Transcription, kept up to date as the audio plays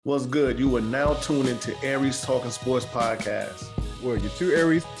What's good? You are now tuned into Aries Talking Sports Podcast. Well, your two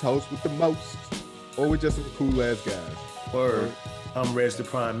Aries hosts with the most, or we're just some cool ass guys. Word. I'm Reg the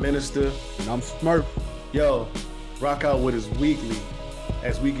Prime Minister. And I'm Smurf. Yo, rock out with us weekly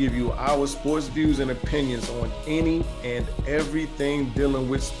as we give you our sports views and opinions on any and everything dealing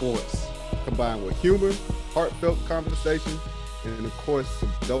with sports. Combined with humor, heartfelt conversation, and of course,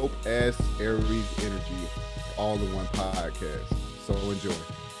 some dope ass Aries energy all in one podcast. So enjoy.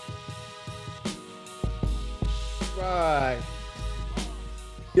 Right.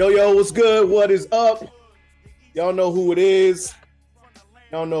 Yo, what's good? What is up? Y'all know who it is.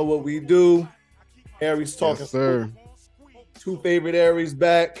 Y'all know what we do. Aries Talking. Yes, sir. Two favorite Aries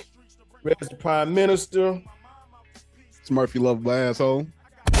back. Reg the Prime Minister. Smurfy love my asshole.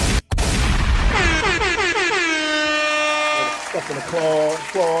 Stuff in the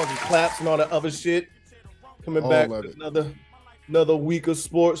claws and claps and all that other shit. Coming back with another week of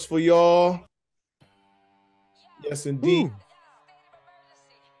sports for y'all. Yes, indeed.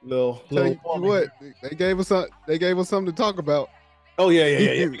 Tell you what, they gave us something to talk about. Oh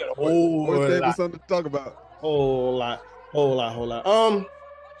yeah. We got a whole lot. Gave us something to talk about. Whole lot. Oh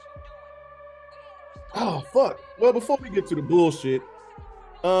fuck. Well, before we get to the bullshit,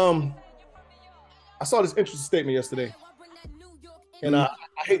 I saw this interesting statement yesterday, and I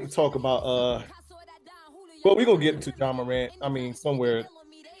hate to talk about well, we're gonna get into John Morant. I mean, somewhere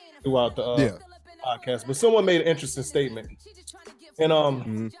throughout the podcast, but someone made an interesting statement,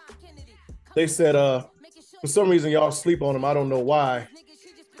 and they said for some reason y'all sleep on him. I don't know why,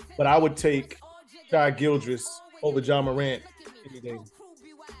 but I would take Shai Gilgeous over John Morant any day.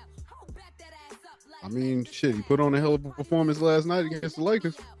 I mean, shit, he put on a hell of a performance last night against the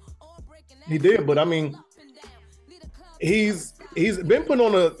Lakers. He did, but I mean, he's been putting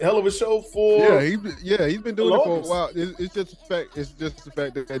on a hell of a show for he's been doing it for a while. It's just the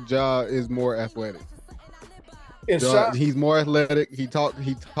fact that Ja is more athletic. And he's more athletic. He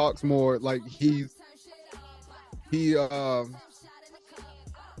talks more like he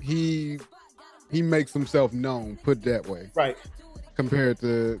makes himself known, put it that way. Right. Compared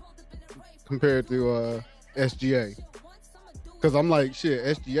to SGA. Because I'm like, shit,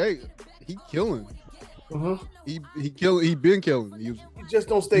 SGA, he killing. Mm-hmm. He been killing. He just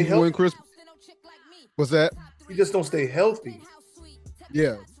don't stay healthy. What's that? He just don't stay healthy.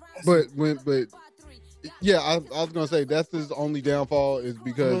 Yeah. But I was gonna say that's his only downfall is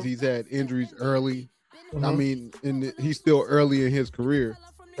because he's had injuries early. I mean, he's still early in his career.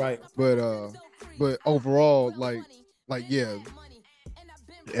 Right. But overall, like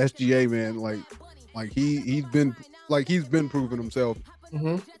SGA, man, like he's been proving himself.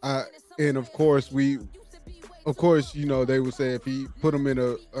 And of course, you know, they would say if he put him in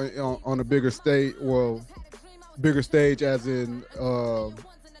on a bigger stage as in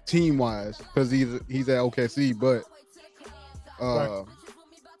team wise, because he's at OKC, but right.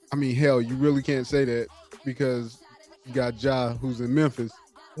 I mean, hell, you really can't say that because you got Ja who's in Memphis,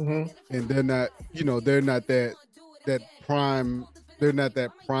 and they're not that prime. They're not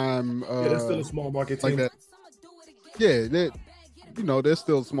that prime. They're still a small market team. Like that. Yeah, they're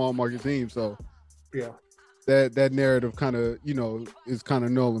still a small market team. So yeah, that narrative kind of is kind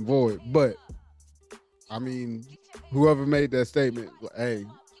of null and void. But I mean, whoever made that statement, hey,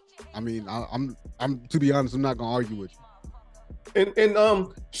 I mean, I'm to be honest, I'm not gonna argue with you. And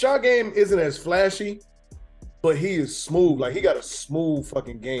Shai game isn't as flashy, but he is smooth. Like he got a smooth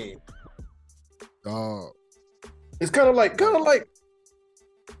fucking game. It's kind of like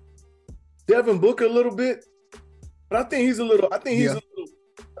Devin Booker a little bit, but I think he's a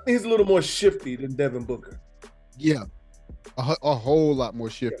little more shifty than Devin Booker. Yeah, a whole lot more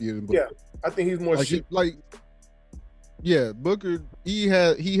shifty than Booker. Yeah, I think he's more shifty. Booker, he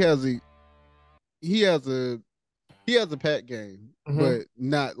has a pack game, but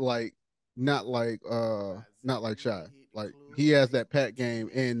not like Shai. Like he has that pack game,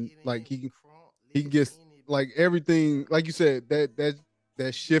 and like he gets like everything, like you said, that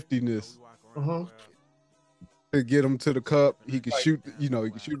shiftiness to get him to the cup. He can shoot, he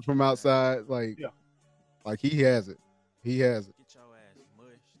can shoot from outside. Like he has it.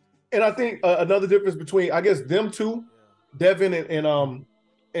 And I think another difference between, I guess, them two, Devin and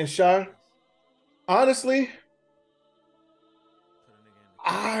Shai, honestly,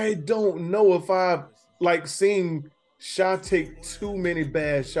 I don't know if I've seen Shai take too many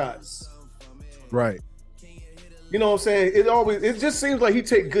bad shots. Right. You know what I'm saying? It just seems like he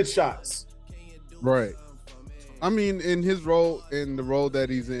take good shots. Right. I mean, in the role that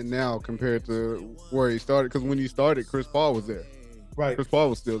he's in now compared to where he started, because when he started, Chris Paul was there. Right. Chris Paul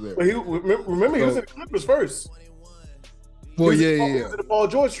was still there. But he was in the Clippers first. Well, He yeah. was in the Paul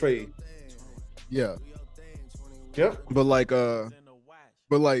George trade. Yeah. Yep. But like,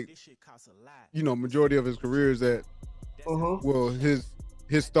 you know, majority of his career is at, well, his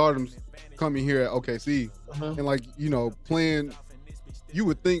stardom's coming here at OKC, and like, you know, you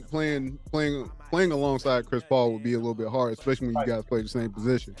would think playing alongside Chris Paul would be a little bit hard, especially when you guys play the same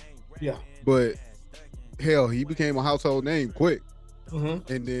position. Yeah. But hell, he became a household name quick, and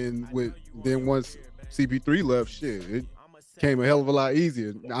then once CP3 left, shit, it came a hell of a lot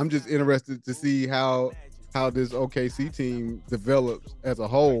easier. I'm just interested to see how this OKC team develops as a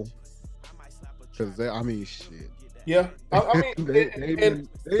whole, because I mean, shit. Yeah, I mean,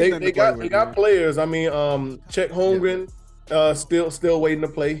 they got players. I mean, Chet Holmgren, still waiting to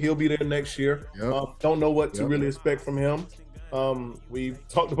play. He'll be there next year. Yep. Don't know what to really expect from him. We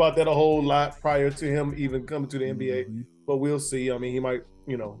talked about that a whole lot prior to him even coming to the NBA, but we'll see. I mean, he might,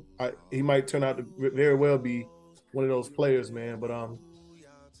 you know, he might turn out to very well be one of those players, man. But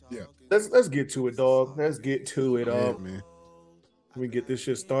yeah, let's get to it, dog. Let's get to it. Man. Let me get this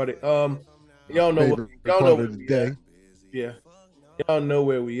shit started. Y'all know where we at. Yeah, y'all know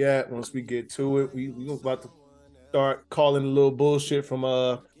where we at. Once we get to it, we about to start calling a little bullshit from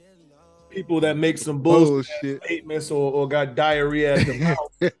people that make some bullshit statements or got diarrhea at the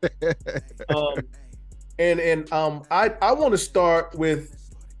mouth. I want to start with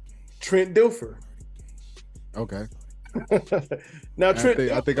Trent Dilfer. Okay. Now Trent,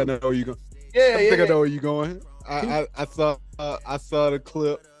 I think I know where you going. Yeah, I think I know where you going. I saw the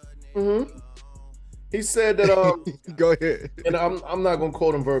clip. He said that go ahead. And I'm not gonna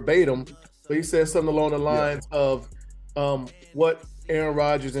quote him verbatim, but he said something along the lines of what Aaron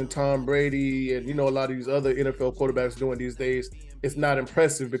Rodgers and Tom Brady and, you know, a lot of these other NFL quarterbacks doing these days. It's not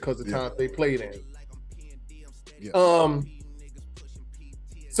impressive because of the time they played in. Yeah.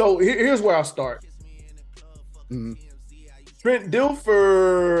 So here's where I'll start. Trent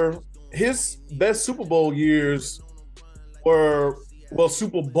Dilfer, his best Super Bowl years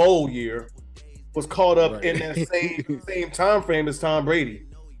Super Bowl year was caught up in that same time frame as Tom Brady.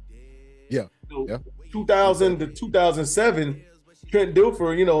 Yeah. So 2000 to 2007, Trent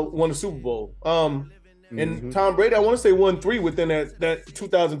Dilfer, you know, won the Super Bowl. And Tom Brady, I want to say, won 3 within that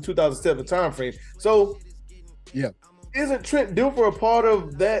 2000-2007 time frame. So, yeah, isn't Trent Dilfer a part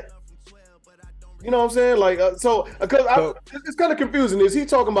of that? You know what I'm saying? Like, because it's kind of confusing. Is he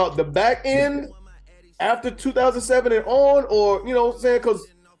talking about the back end after 2007 and on, or, you know what I'm saying? Because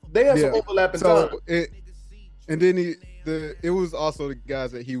they have some overlapping time. And then it was also the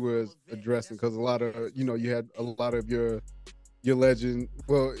guys that he was addressing, because a lot of, you know, you had a lot of your legend.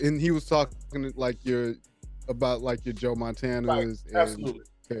 Well, and he was talking about your Joe Montanas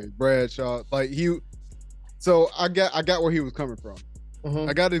and Bradshaw. Like so I got where he was coming from.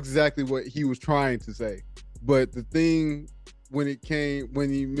 I got exactly what he was trying to say. But the thing when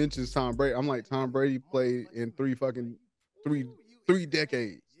he mentions Tom Brady, I'm like, Tom Brady played in three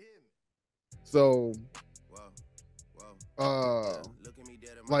decades. So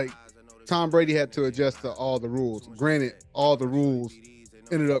like, Tom Brady had to adjust to all the rules. Granted, all the rules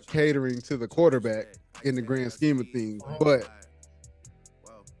ended up catering to the quarterback in the grand scheme of things, but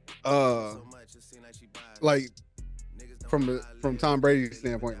like, from Tom Brady's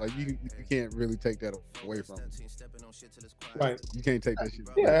standpoint, like, you can't really take that away from him. Right. You can't take that shit.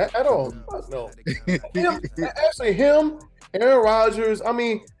 Yeah, at all. No. Him, Aaron Rodgers. I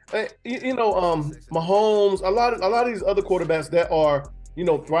mean, you know, Mahomes. A lot of these other quarterbacks that are, you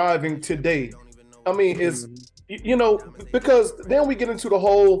know, thriving today. I mean, is you know, because then we get into the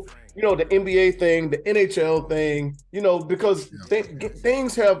whole, you know, the NBA thing, the NHL thing. You know, because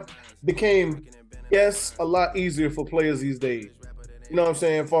things have became a lot easier for players these days. You know what I'm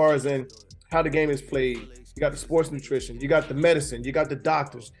saying? As far as in how the game is played, you got the sports nutrition, you got the medicine, you got the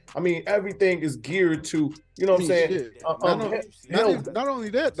doctors. I mean, everything is geared to, you know what I'm saying? Not only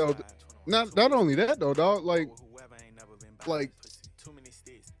that though, not only that though, dog. Like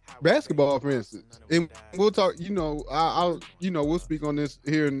basketball, for instance, and we'll talk. You know, we'll speak on this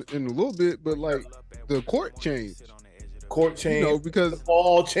here in a little bit, but like the court changed. You know, because the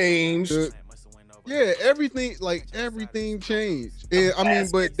ball changed. Everything changed. And, I mean,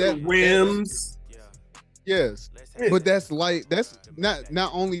 but that rims. Yes, but that's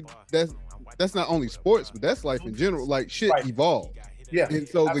not only sports, but that's life in general. Like, shit evolved. Yeah, and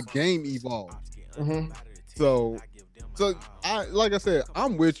so the game evolved. So like I said,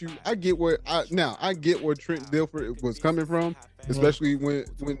 I'm with you. I get where Trent Dilfer was coming from, especially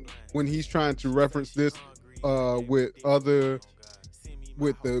when he's trying to reference this with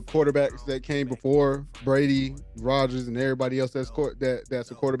the quarterbacks that came before Brady, Rodgers, and everybody else that's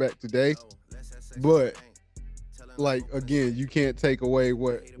a quarterback today. But like again, you can't take away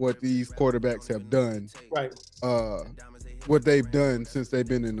what these quarterbacks have done. Right. What they've done since they've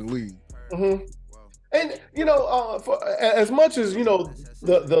been in the league. Mm-hmm. And for as much as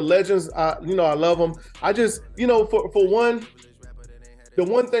the legends, I love them. I just for one, the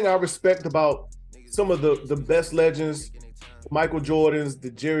one thing I respect about some of the best legends, Michael Jordans,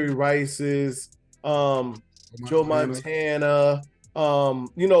 the Jerry Rices, Joe Montana,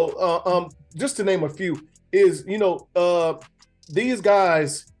 just to name a few, is these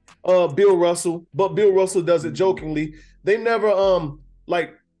guys, Bill Russell, but Bill Russell does it jokingly. They never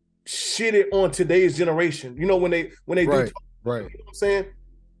like shit it on today's generation. When they right, do, right. You know what I'm saying?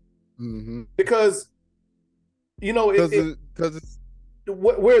 Mm-hmm. Because because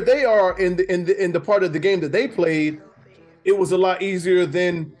where they are in the part of the game that they played, it was a lot easier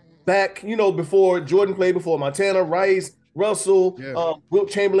than back, before Jordan played, before Montana, Rice, Russell,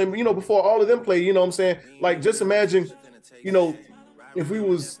 Wilt Chamberlain, before all of them played. You know what I'm saying? Like, just imagine, if we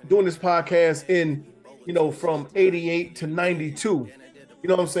was doing this podcast in, from 88 to 92. You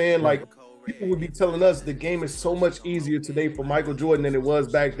know what I'm saying? Like, people would be telling us the game is so much easier today for Michael Jordan than it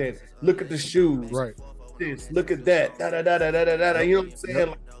was back then. Look at the shoes. Right. This, look at that. Da da da da da da da. You know what I'm saying?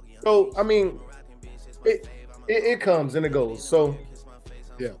 Yep. So I mean, it comes and it goes. So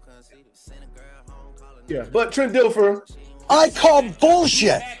yeah. But Trent Dilfer, I call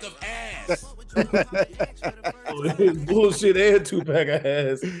bullshit. Bullshit and 2-pack of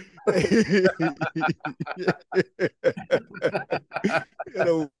ass.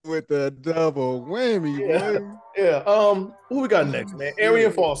 With the double whammy. Who we got next, man?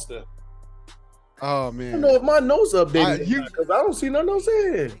 Arian Foster. Oh man, I don't know if my notes updated because I don't see no notes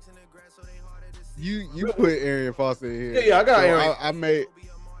in here. You put Arian Foster in here. Yeah, I got Arian. I made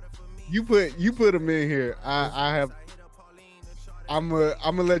you put him in here. I'm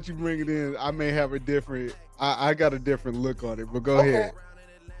gonna let you bring it in. I may have a different. I got a different look on it, but go ahead.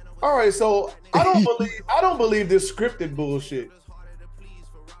 All right, so I don't believe this scripted bullshit.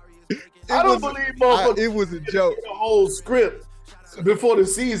 I don't believe motherfuckers. It was a joke. The whole script before the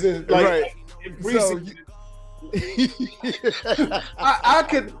season, like right. So I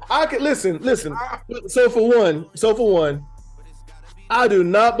could listen. So for one, I do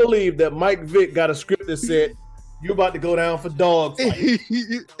not believe that Mike Vick got a script that said you're about to go down for dog fight.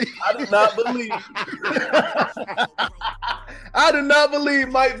 I do not believe. I do not believe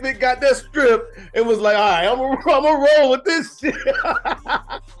Mike Vick got that script and was like, all right, I'm gonna roll with this shit.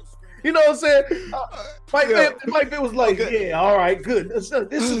 You know what I'm saying? Mike Vick was like, yeah, all right, good. This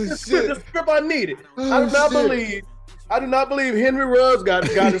is the script I needed. I do not believe Henry Ruggs got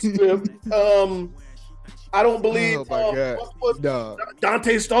a script. I don't believe Dante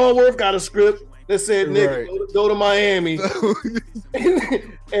Stallworth got a script that said, "Nigga, go to Miami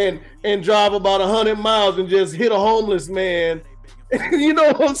and drive about 100 miles and just hit a homeless man." You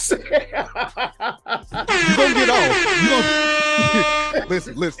know what I'm saying? You're gonna get off.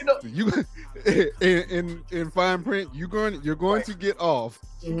 Listen. You in fine print, you're going to get off.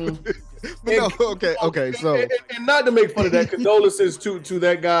 Mm-hmm. Okay. So and not to make fun of that, condolences to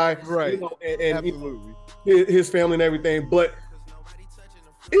that guy, right? And absolutely, his family and everything, but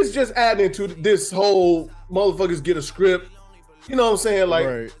it's just adding to this whole motherfuckers get a script. You know what I'm saying?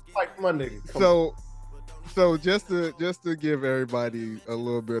 Like my nigga. So just to give everybody a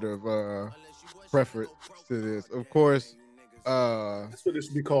little bit of preference to this, of course, that's what this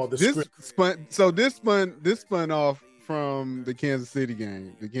should be called. This spun off from the Kansas City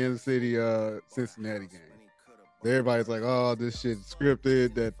game, the Kansas City Cincinnati game. Everybody's like, "Oh, this shit's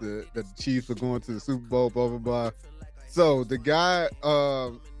scripted. That the Chiefs are going to the Super Bowl." Blah blah blah. So the guy,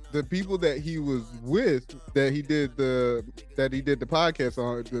 the people that he was with, that he did the podcast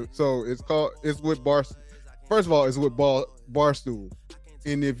on. So it's with Barstool. First of all, it's with Barstool,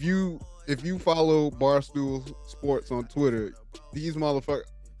 and if you follow Barstool Sports on Twitter, these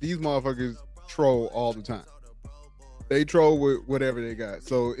motherfuckers troll all the time. They troll with whatever they got.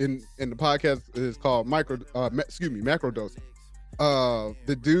 So in the podcast is called Macrodose.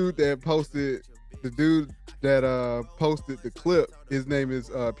 The dude that posted the clip, his name is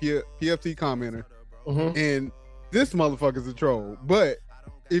PFT Commenter, and this motherfucker's a troll. But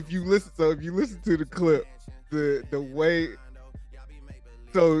if you listen to the clip, the way,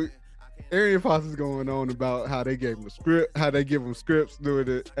 so Arian Foster's going on about how they gave him a script, how they give him scripts doing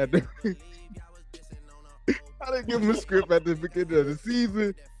it at the how they give him a script at the beginning of the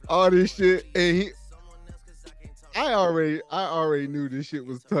season, all this shit, and I already knew this shit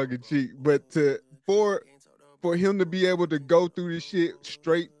was tongue in cheek, but for him to be able to go through this shit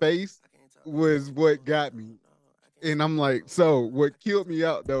straight face was what got me. And I'm like, so what killed me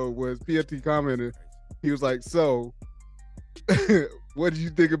out though was PFT Commenter He was like, so what did you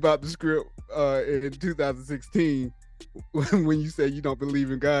think about the script in 2016 when you said you don't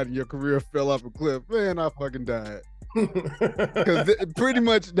believe in God and your career fell off a cliff? Man, I fucking died. Because pretty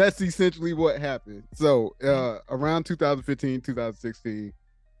much that's essentially what happened. So around 2015, 2016,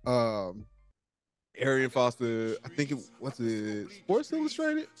 Arian Foster, I think it was Sports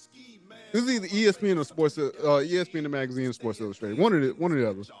Illustrated. It was either ESPN or ESPN the magazine or Sports Illustrated, one of the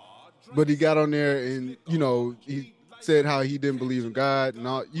others. But he got on there and he said how he didn't believe in God and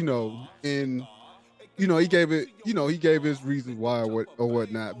all, and he gave his reasons why or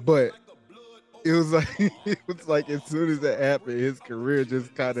whatnot. But it was like as soon as that happened, his career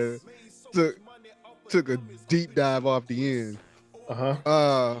just kind of took a deep dive off the end.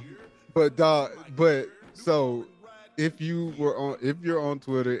 But so if you're on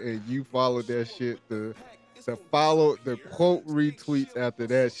Twitter and you followed that shit, the quote retweets after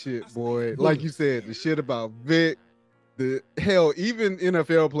that shit, boy, like you said, the shit about Vic, the hell, even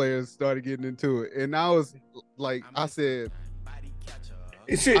NFL players started getting into it, and I was like, I said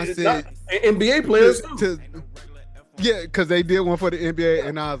NBA players yeah, because they did one for the NBA,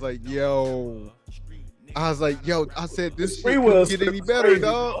 and I was like, yo, I said this shit couldn't get any better, crazy,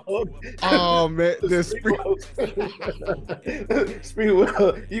 dog. Oh man, this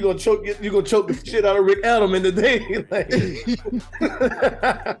Sprewell, you gonna choke the shit out of Rick Edelman today.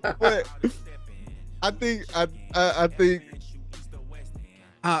 But I think I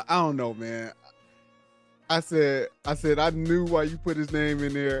don't know, man. I said I knew why you put his name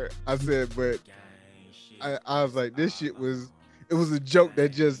in there. I said, but I was like, this shit was a joke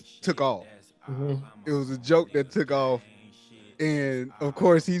that just took off. Mm-hmm. It was a joke that took off, and of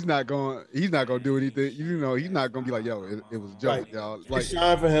course he's not gonna do anything. He's not gonna be like, yo, it was a joke, right, y'all. Like,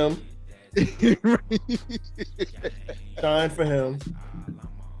 shine for him. Shine for him.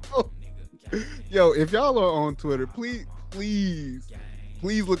 Yo, if y'all are on Twitter, please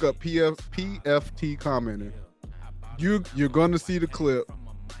look up PFT commenting. You're gonna see the clip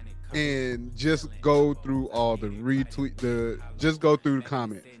and just go through all the just go through the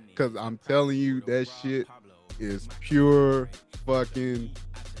comments. Because I'm telling you, that shit is pure fucking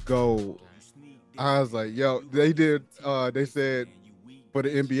gold. I was like, yo, they said for the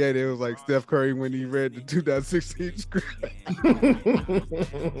NBA, they was like Steph Curry when he read the 2016 script.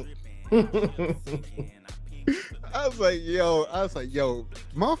 I was like, yo,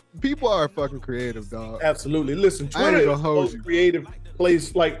 my people are fucking creative, dog. Absolutely. Listen, Twitter is the most creative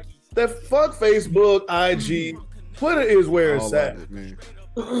place. Like, that fuck Facebook, IG. Twitter is where it's at. It, man.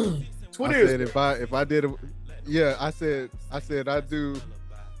 Twitter. I said I do.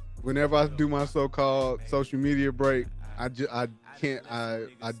 Whenever I do my so-called social media break, I do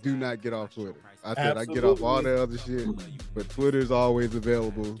not get off Twitter. I said I get off all the other shit, but Twitter is always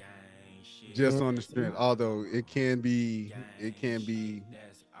available, just on the strength. Although it can be,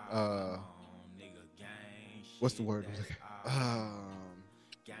 what's the word?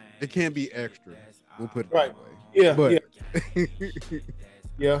 It can be extra. We'll put it that way. Yeah, but,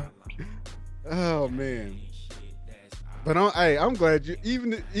 yeah. Oh man. But I'm glad you,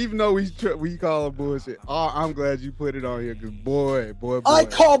 even though we call it bullshit, I'm glad you put it on here, because boy, I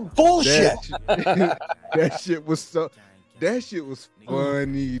call bullshit. That shit was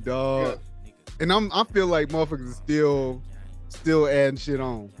funny, dog. And I feel like motherfuckers are still adding shit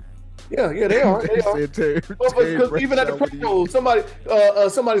on. Yeah, they are. Because even at the Pro Bowl,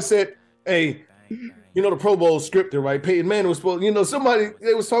 somebody said, "Hey, the Pro Bowl scripted, right? Peyton Manning was supposed, they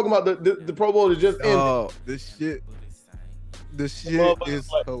was talking about the Pro Bowl that just ended." Oh, this shit is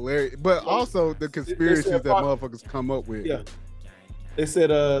hilarious. But also the conspiracies that motherfuckers come up with. Yeah. They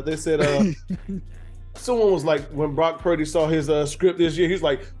said someone was like, when Brock Purdy saw his script this year, he's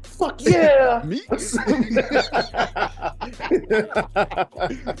like, fuck yeah. Me?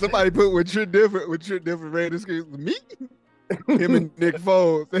 Somebody put with Trent Different Raiders scripts. Me? Him and Nick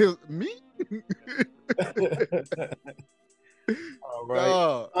Foles. They was me? All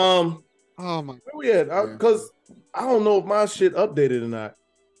right. Oh my. Where we at? Because I don't know if my shit updated or not.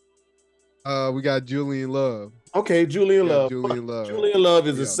 We got Julian Love. Okay, Julian Love. Julian Love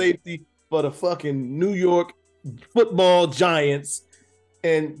is a safety for the fucking New York Football Giants,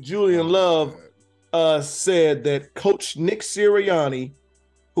 and Julian Love said that Coach Nick Sirianni,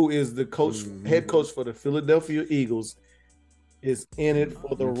 who is the head coach for the Philadelphia Eagles, is in it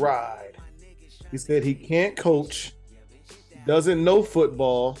for the ride. He said he can't coach, doesn't know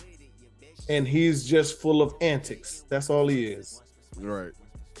football, and he's just full of antics. That's all he is. Right.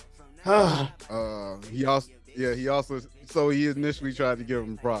 He also so he initially tried to give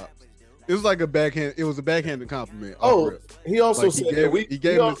him props. It was like a backhanded compliment. He also said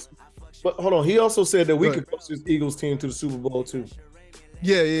But hold on, he also said that we But- could coach this Eagles team to the Super Bowl too.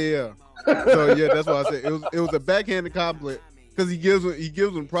 Yeah. So yeah, that's why I said it was a backhanded compliment because he gives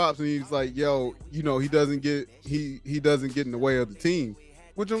him props and he's like, yo, you know, he doesn't get in the way of the team,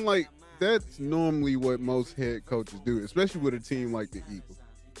 which I'm like, that's normally what most head coaches do, especially with a team like the Eagles.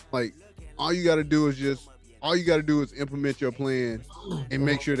 Like all you got to do is implement your plan and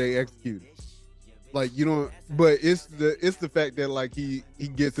make sure they execute it. Like you don't, but it's the fact that like he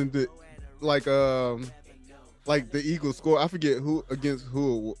gets into like the Eagles score. I forget who against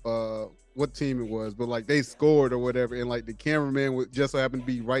who, what team it was, but like they scored or whatever, and like the cameraman would just so happened to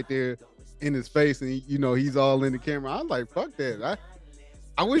be right there in his face, and you know he's all in the camera. I'm like, fuck that.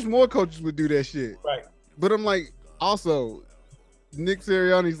 I wish more coaches would do that shit. Right. But I'm like, also, Nick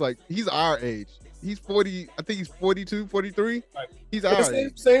Sirianni's like, he's our age. He's 40. I think he's 42, 43. Right. He's our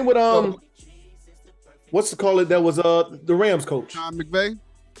age. Same with what's to call it? That was the Rams coach. Sean McVay.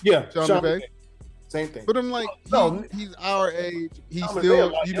 Yeah, Sean Sean McVay. Same thing. But I'm like, No. he's our age. He's Sean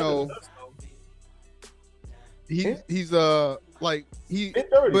still, McVay, you know, he's like he,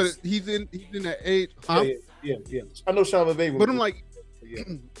 Mid-30s. but he's in that age. Huh? Yeah. I know Sean McVay. But I'm like, yeah.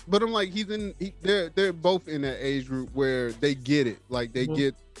 but I'm like, they're both in that age group where they get it. Like they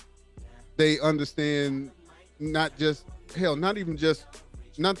Mhm. they understand not even just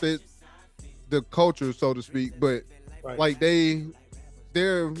not the culture, so to speak, but Right. like they're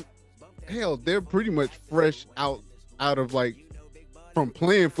pretty much fresh out of like from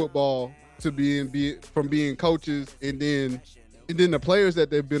playing football to being coaches, and then the players that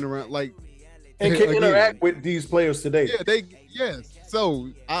they've been around, like and can again, interact with these players today. Yeah, So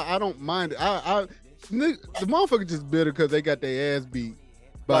I don't mind it. The motherfucker just bitter because they got their ass beat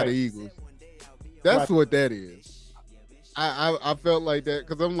by the Eagles. That's what that is. I felt like that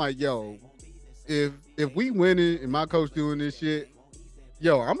because I'm like, yo, if we winning and my coach doing this shit,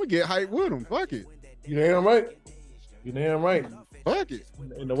 yo, I'm gonna get hyped with him. Fuck it. You damn right. You damn right. Fuck it.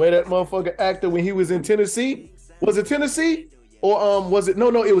 And the way that motherfucker acted when he was in Tennessee, was it Tennessee or was it?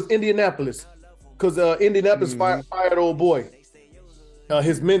 No, it was Indianapolis, because Indianapolis fired old boy,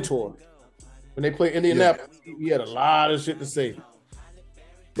 his mentor. When they played Indianapolis, he had a lot of shit to say.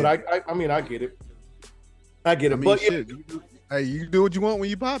 But I mean, I get it. I get it. I mean, but shit. Hey, you do what you want when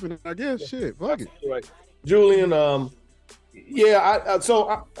you popping. I guess. Shit. Fuck it. Right, Julian. And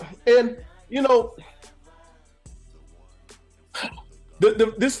you know,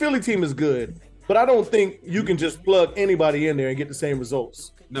 this Philly team is good, but I don't think you can just plug anybody in there and get the same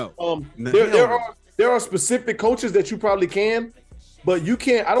results. No. There are specific coaches that you probably can, but you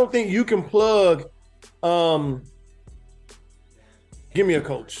can't. I don't think you can plug. Give me a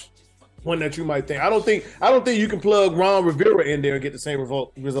coach, one that you might think. I don't think you can plug Ron Rivera in there and get the same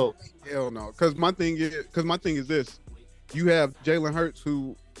results. Hell no. Because my thing is this: you have Jalen Hurts,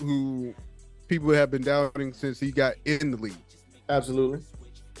 who people have been doubting since he got in the league. Absolutely.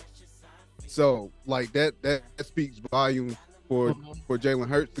 So like that speaks volumes for Jalen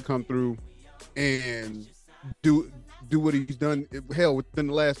Hurts to come through and do what he's done. Hell, within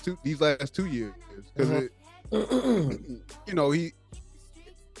these last 2 years, because you know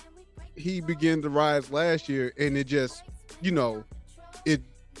he began to rise last year, and it just it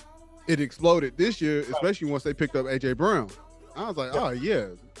exploded this year, especially once they picked up AJ Brown. I was like, oh yeah.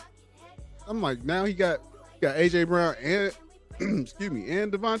 I'm like, now he got AJ Brown and excuse me,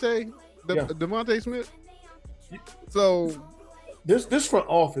 and Devontae Smith. So this front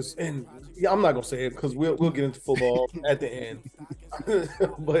office, and I'm not gonna say it because we'll get into football at the end.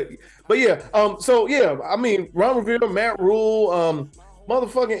 but yeah, I mean, Ron Rivera, Matt Rule,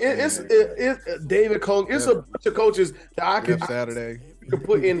 motherfucking, it's David Koch. It's a bunch of coaches that I could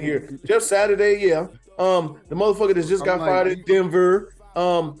put in here. Jeff Saturday, yeah. The motherfucker that just got fired in Denver.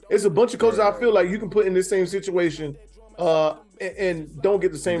 It's a bunch of coaches I feel like you can put in this same situation. And don't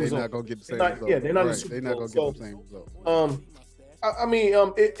get the same result. They're not gonna get the same result. Yeah, they're not. Right. They're not gonna get the same result. I mean,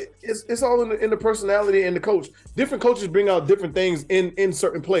 it's all in the personality and the coach. Different coaches bring out different things in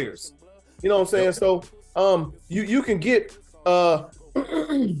certain players. You know what I'm saying? Yep. So, you can get have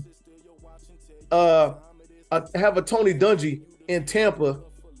a Tony Dungy in Tampa,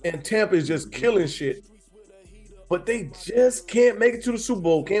 and Tampa is just killing shit, but they just can't make it to the Super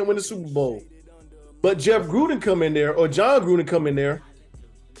Bowl. Can't win the Super Bowl. But Jeff Gruden come in there, or John Gruden come in there,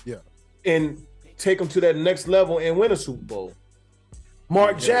 and take them to that next level and win a Super Bowl.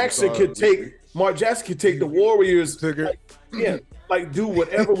 Mark Jackson could take the Warriors. Do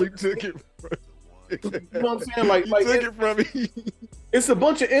whatever we took it. You know what I'm saying? Like took it from me. It's a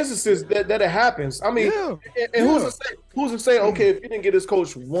bunch of instances that it happens. I mean, who's to say? Okay, if you didn't get this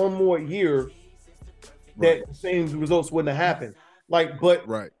coach one more year, that the same results wouldn't have happened. Like, but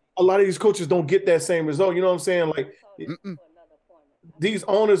a lot of these coaches don't get that same result. You know what I'm saying? Like these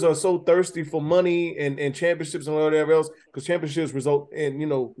owners are so thirsty for money and championships and whatever else, because championships result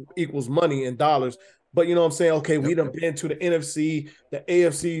in, equals money and dollars. But you know what I'm saying? Okay, we done been to the NFC, the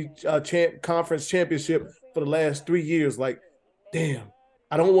AFC conference championship for the last 3 years. Like, damn,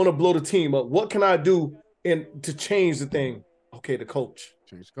 I don't want to blow the team up. What can I do to change the thing? Okay, the coach.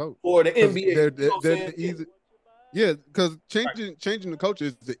 Change the coach. Or the NBA. They're easy. Yeah, because changing the coach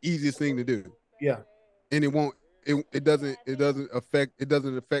is the easiest thing to do. Yeah. And it doesn't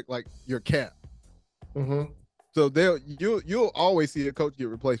affect like your cap. Mm-hmm. So you'll always see a coach get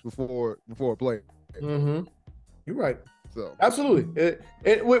replaced before a player. Mm-hmm. You're right. So absolutely,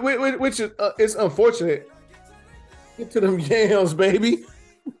 which is it's unfortunate. Get to them yams, baby.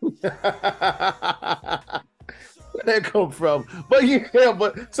 Where'd that come from? But yeah,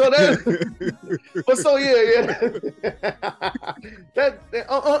 but so that, but so yeah. that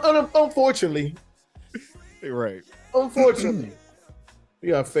unfortunately, right. Unfortunately, we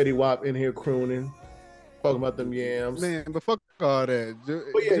got Fetty Wap in here crooning, talking about them yams. Man, but fuck all that.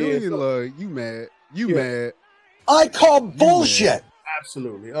 Julian Love, you mad? You mad? I call bullshit.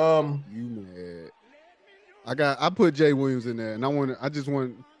 Absolutely. You mad? I put Jay Williams in there, and I just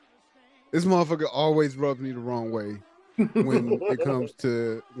want this motherfucker always rubs me the wrong way when it comes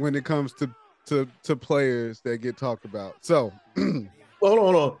to players that get talked about. So well,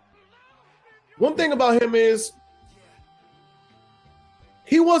 hold on. One thing about him is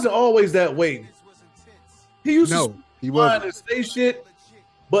he wasn't always that way. He used to say shit,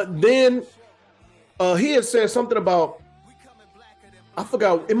 but then he had said something about, I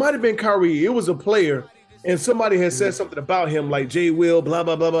forgot, it might have been Kyrie. It was a player, and somebody had said something about him, like Jay Will, blah,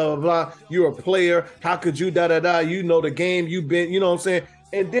 blah, blah, blah, blah, blah. You're a player. How could you, da, da, da. You know the game. You've been, you know what I'm saying?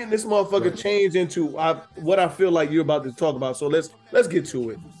 And then this motherfucker changed into what I feel like you're about to talk about. So let's get to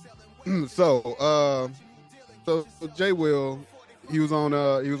it. So Jay Will, he was on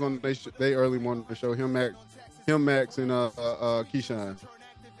they early morning show, him, Max, and Keyshawn,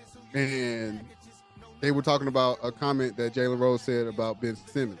 and they were talking about a comment that Jalen Rose said about Ben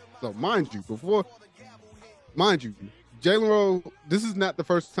Simmons. So mind you, Jalen Rose, this is not the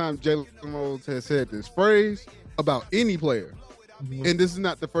first time Jalen Rose has said this phrase about any player, and this is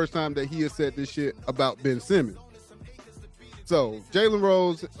not the first time that he has said this shit about Ben Simmons. So Jalen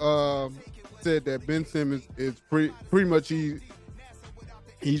Rose said that Ben Simmons is pretty much he's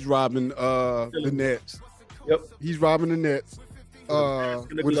robbing the Nets. Yep. He's robbing the Nets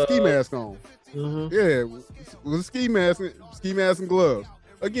with a ski mask on. Mm-hmm. Yeah, with a ski mask and gloves.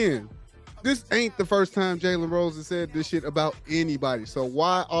 Again, this ain't the first time Jalen Rose has said this shit about anybody. So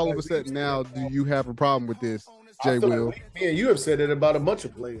why all of a sudden now do you have a problem with this, Jay Will? Like you have said it about a bunch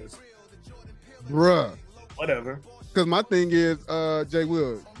of players. Bruh. Whatever. Because my thing is, Jay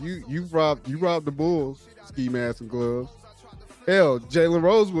Will, you robbed the Bulls, ski mask and gloves. Hell, Jalen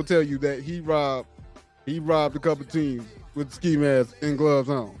Rose will tell you that he robbed a couple teams with ski masks and gloves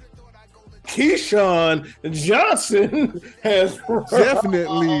on. Keyshawn Johnson has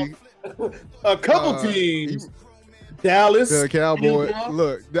definitely a couple teams. Dallas, the Cowboys.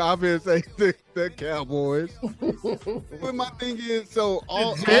 Look, I've been saying the Cowboys. But my thing is, so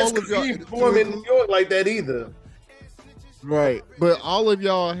all of y'all form in New York like that either. Right, but all of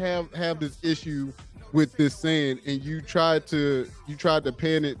y'all have this issue with this saying, and you tried to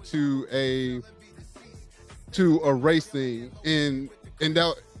pan it to a race thing, and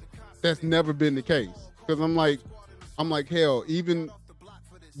that's never been the case. Because I'm like, hell, even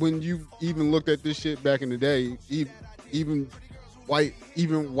when you even looked at this shit back in the day, even white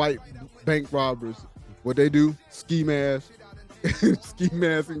bank robbers, what they do, ski mask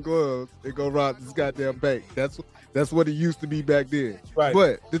and gloves, they go rob this goddamn bank. That's what it used to be back then. Right.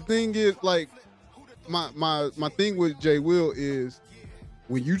 But the thing is, like, my thing with Jay Will is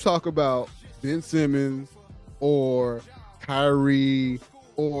when you talk about Ben Simmons or Kyrie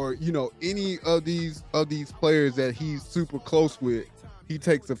or any of these players that he's super close with, he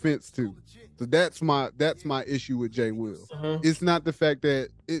takes offense to. So that's my issue with Jay Will. Mm-hmm. It's not the fact that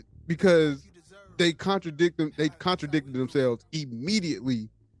because they contradicted themselves immediately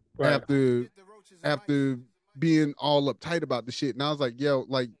after being all uptight about the shit. And I was like, yo,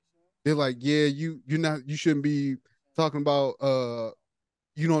 like, they're like, yeah, you shouldn't be talking about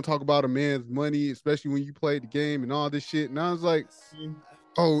you don't talk about a man's money, especially when you play the game and all this shit. And I was like,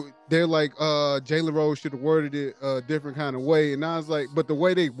 oh, they're like, Jalen Rose should have worded it a different kind of way. And I was like, but the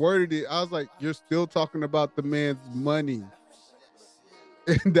way they worded it, I was like, you're still talking about the man's money.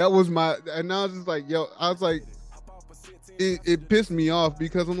 And that was and I was just like, yo, I was like, it pissed me off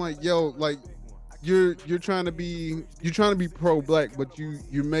because I'm like, yo, like, you're trying to be pro-black, but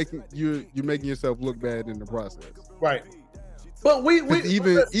you're making yourself look bad in the process. Right. But we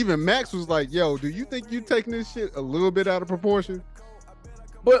even Max was like, "Yo, do you think you taking this shit a little bit out of proportion?"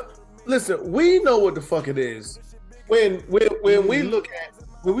 But listen, we know what the fuck it is. When we look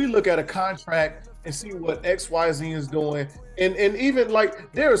at a contract and see what XYZ is doing, and even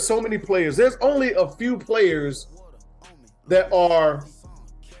like there are so many players. There's only a few players that are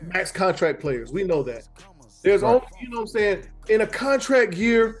max contract players. We know that. There's only, you know what I'm saying, in a contract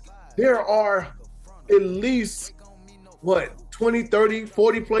year, there are at least 20, 30,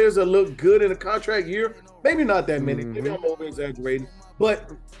 40 players that look good in a contract year. Maybe not that many. Maybe I'm over exaggerating.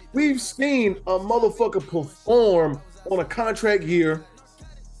 But we've seen a motherfucker perform on a contract year,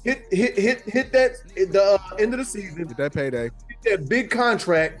 hit that the end of the season, Get that payday, hit that big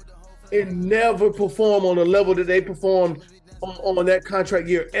contract, and never perform on the level that they performed on that contract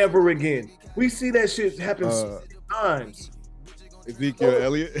year ever again. We see that shit happen times. Ezekiel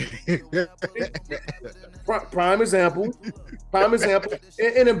Elliott. Prime example.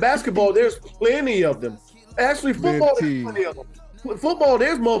 And in basketball, there's plenty of them. Actually, football, there's plenty of them. Football,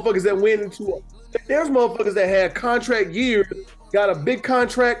 there's motherfuckers that went into there's motherfuckers that had contract years, got a big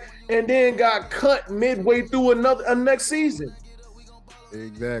contract, and then got cut midway through a next season.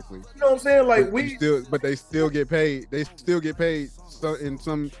 Exactly. You know what I'm saying? Like but they still get paid. They still get paid in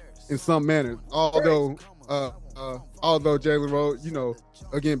some manner. Although Jalen Rose, you know,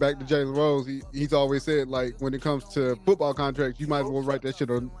 again back to Jalen Rose, he's always said like when it comes to football contracts, you might as well write that shit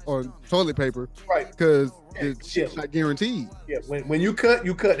on toilet paper, right? Because it's not guaranteed. Yeah, when you cut,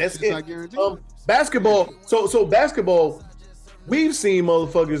 you cut. That's it's it. Not guaranteed. Basketball. So basketball, we've seen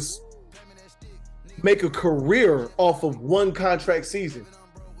motherfuckers make a career off of one contract season.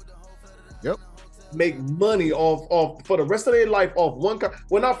 Yep. Make money off for the rest of their life off one.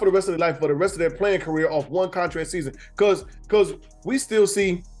 Well, not for the rest of their life, for the rest of their playing career off one contract season. Because we still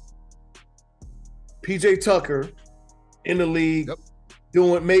see PJ Tucker in the league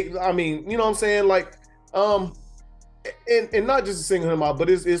I mean, you know what I'm saying? Like, and not just to single him out, but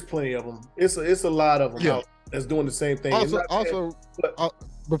it's plenty of them. It's a lot of them out that's doing the same thing.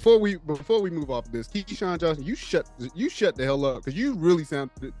 Before we move off this, Keyshawn Johnson, you shut the hell up because you really sound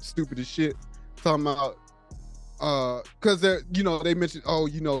stupid as shit. Talking about because they mentioned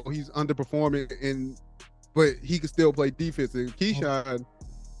he's underperforming but he can still play defense. And Keyshawn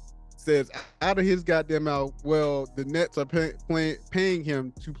says out of his goddamn mouth, well, the Nets are paying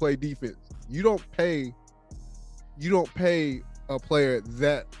him to play defense. You don't pay a player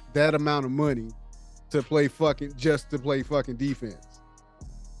that amount of money to play fucking defense.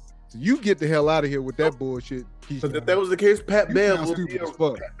 So you get the hell out of here with that bullshit. Because if that was the case, Pat Bev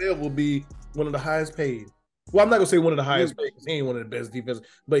will be one of the highest paid. Well, I'm not gonna say one of the highest paid because he ain't one of the best defenses,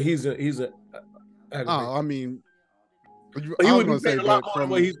 but he's a. I mean, but he would be paid a lot more than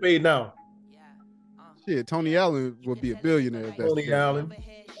what he's paid now. Shit, Tony Allen would be a billionaire. If that's Tony Allen,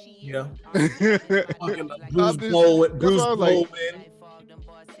 yeah. Bruce Bowen,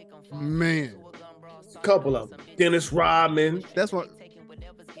 man, a couple of them. Dennis Rodman. That's what.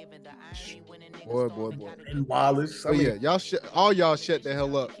 Boy. And Wallace. Y'all shut the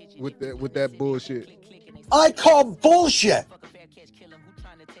hell up with that bullshit. I call bullshit.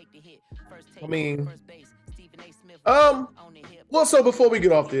 I mean, well, so before we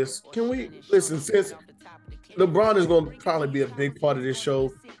get off this, can we listen? Since LeBron is going to probably be a big part of this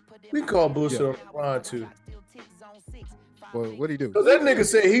show, we call bullshit on LeBron too. Well, what'd he do? Because that nigga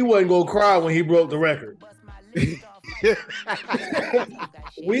said he wasn't going to cry when he broke the record.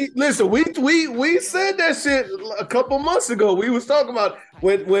 We said that shit a couple months ago. We was talking about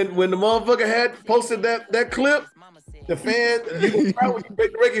when the motherfucker had posted that clip. The fan, you gonna cry when you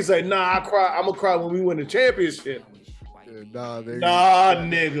break the record. He said, "Nah, I'm gonna cry when we win the championship." Nah,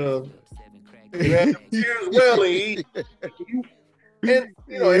 nigga. You had tears welling.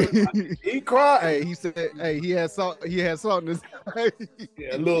 He cried. Hey, he said, "Hey, he had salt. He had salt in his eyes."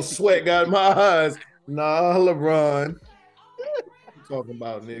 Yeah, a little sweat got in my eyes. Nah, LeBron. Talking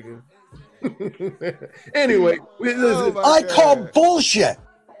about nigga. Anyway, I call bullshit.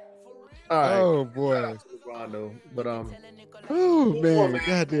 All right. Oh boy. LeBron, but oh man,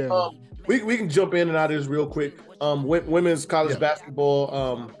 goddamn. We can jump in and out of this real quick. Women's college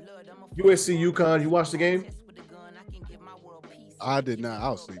basketball. USC UConn. You watched the game? I did not. I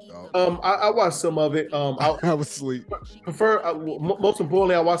was asleep, dog. I watched some of it. I was asleep. Most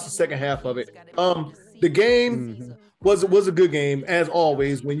importantly, I watched the second half of it. The game was a good game as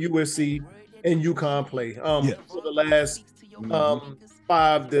always when USC and UConn play. For the last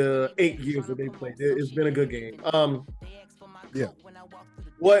 5 to 8 years that they played, it's been a good game.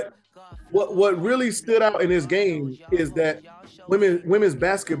 what really stood out in this game is that women's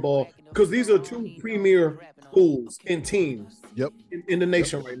basketball, because these are two premier schools and teams in the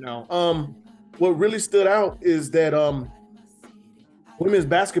nation right now. What really stood out is that women's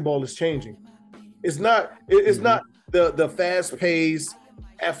basketball is changing. It's not the fast paced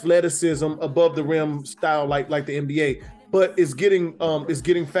athleticism above the rim style like the NBA, but it's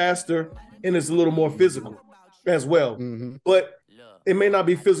getting faster and it's a little more physical as well. But it may not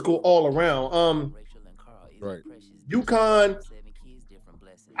be physical all around. Right. UConn,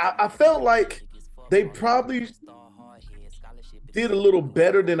 I felt like they probably did a little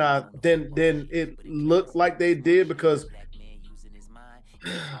better than it looked like they did, because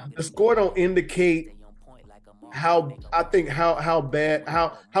the score don't indicate how much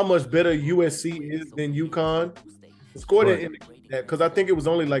better USC is than UConn. The score didn't indicate that, because I think it was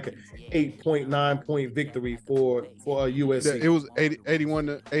only like an 8.9 point victory for USC. Yeah, it was 81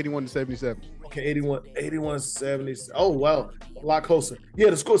 to 77. Okay, 81 70. Oh wow, a lot closer. Yeah,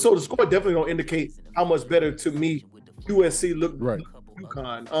 the score definitely don't indicate how much better to me USC looked than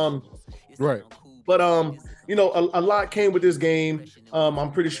UConn. Right. But a lot came with this game.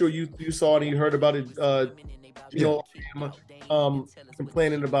 I'm pretty sure you saw it and you heard about it.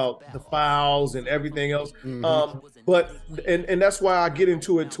 Complaining about the fouls and everything else. But that's why I get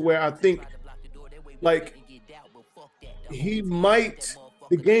into it to where I think like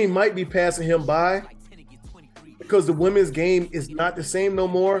the game might be passing him by, because the women's game is not the same no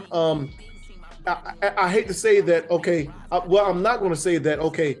more. I hate to say that. Okay, I'm not going to say that.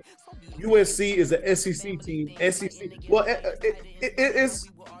 Okay, USC is an SEC team. SEC. Well, it is.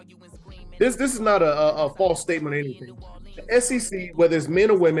 This is not a false statement or anything. The SEC, whether it's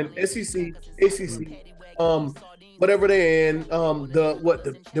men or women, SEC, ACC, whatever they're in,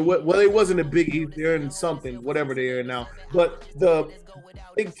 they wasn't a Big East, they're in something, whatever they are now. But the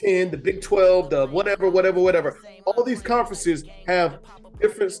Big 10, the Big 12, the whatever. All these conferences have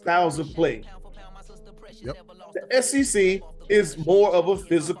different styles of play. Yep. The SEC is more of a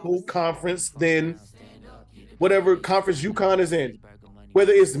physical conference than whatever conference UConn is in,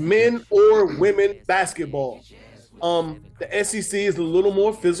 whether it's men or women basketball. The SEC is a little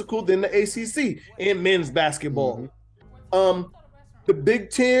more physical than the ACC in men's basketball. The Big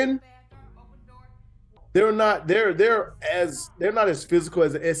Ten, they're not as physical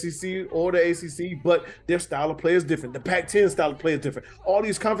as the SEC or the ACC, but their style of play is different. The Pac-10 style of play is different. All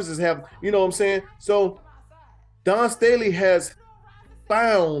these conferences have, you know what I'm saying? So Dawn Staley has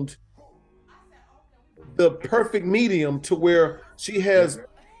found the perfect medium to where she has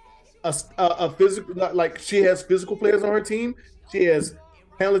a physical, like she has physical players on her team. She has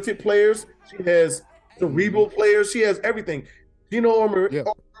talented players. She has cerebral players. She has everything.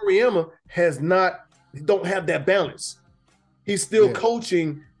 Auriemma don't have that balance. He's still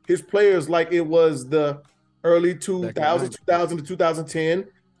coaching his players like it was the early 2000 to 2010,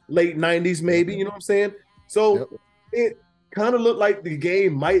 late 90s maybe, you know what I'm saying? So it kind of looked like the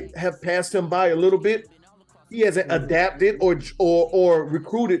game might have passed him by a little bit. He hasn't adapted or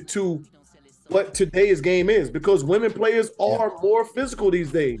recruited to what today's game is, because women players are more physical these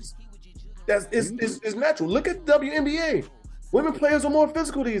days. It's natural. Look at the WNBA. Women players are more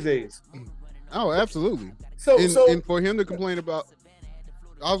physical these days. Oh, absolutely. So for him to complain about,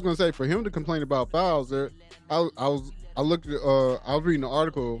 I was reading the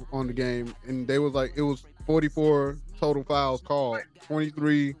article on the game, and they was like, it was 44 total fouls called,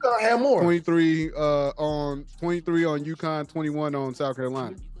 23 on 23 on UConn, 21 on South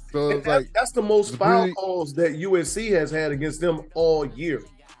Carolina. So that's the most foul calls that USC has had against them all year.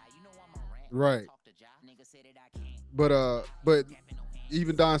 Right. But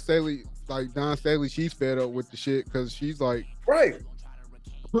even Dawn Staley, she's fed up with the shit, because she's like, right.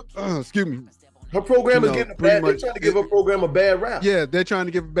 Excuse me. Her program is getting bad. They're trying to give her program a bad rap. Yeah, they're trying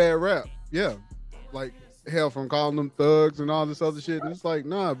to give a bad rap. Yeah. Like, hell, from calling them thugs and all this other shit. And it's like,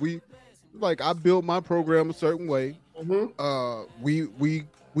 nah, I built my program a certain way. We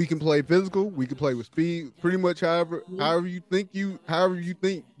can play physical. We can play with speed. Pretty much however you think your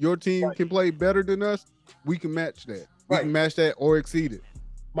team can play better than us, we can match that. We can match that or exceed it.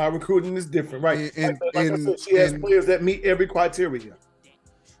 My recruiting is different, right? And I said, she has players that meet every criteria.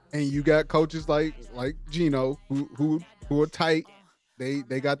 And you got coaches like Gino who are tight. They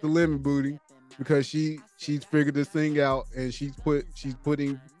got the lemon booty, because she's figured this thing out, and she's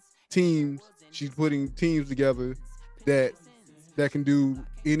putting teams together that can do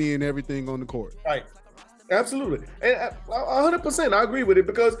any and everything on the court. Right. Absolutely. And 100%, I agree with it,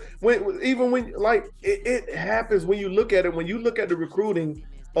 because when it happens when you look at the recruiting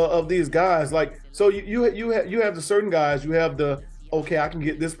of these guys, like, so you have the certain guys, you have the okay, I can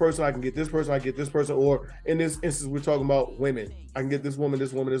get this person, I can get this person, I get this person, or in this instance, we're talking about women. I can get this woman,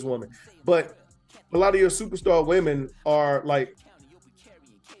 this woman, this woman. But a lot of your superstar women are like,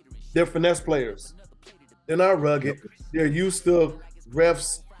 they're finesse players. They're not rugged. They're used to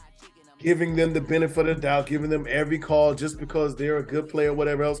refs giving them the benefit of the doubt, giving them every call just because they're a good player,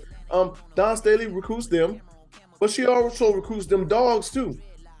 whatever else. Dawn Staley recruits them, but she also recruits them dogs too.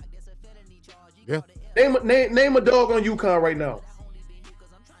 Yeah. Name a dog on UConn right now.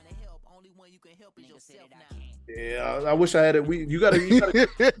 Yeah, I wish I had it. You got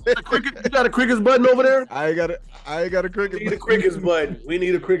a crickets button over there? I ain't got a cricket. We need a crickets button. We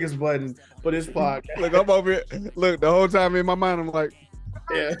need a crickets button for this podcast. Look, I'm over here. Look, the whole time in my mind, I'm like,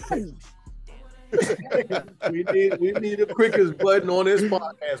 yeah. we need a crickets button on this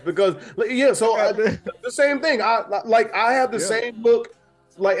podcast because the same thing. I have the same look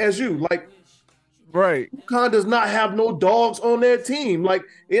like as you. Like, right. UConn does not have no dogs on their team. Like,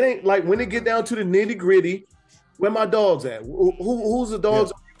 it ain't like when it get down to the nitty gritty. Where my dogs at? Who's the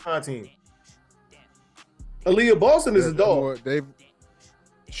dogs on the UConn team? Aaliyah Boston is a dog.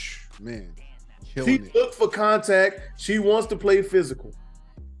 She look for contact. She wants to play physical.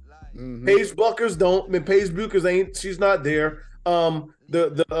 Mm-hmm. Paige Buckers don't. I mean, Paige Buckers ain't. She's not there. The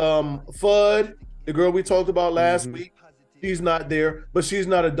Fudd, the girl we talked about last week, she's not there. But she's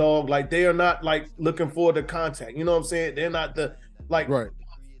not a dog. Like, they are not like looking for the contact. You know what I'm saying? They're not the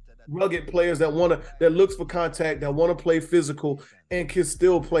rugged players that looks for contact, that want to play physical and can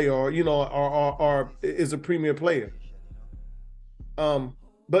still play, or is a premier player. I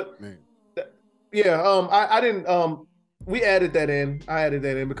didn't. We added that in. I added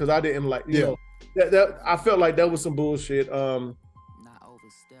that in because I didn't like. You know, that I felt like that was some bullshit.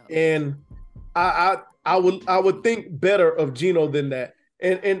 And I would think better of Gino than that.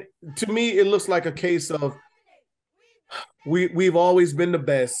 And to me, it looks like a case of we've always been the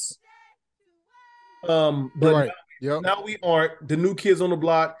best. But now we aren't. The new kids on the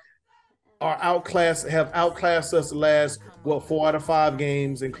block have outclassed us the last 4 out of 5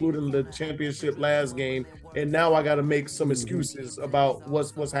 games, including the championship last game. And now I got to make some excuses about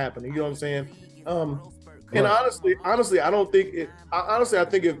what's happening. You know what I'm saying? And honestly, I don't think it. I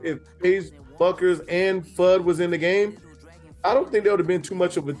think if Paige Buckers and Fudd was in the game, I don't think there would have been too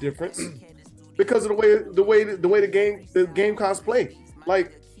much of a difference because of the way the Gamecocks play.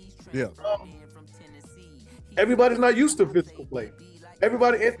 Like, everybody's not used to physical play.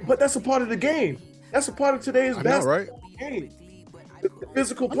 But that's a part of the game. That's a part of today's basketball game. The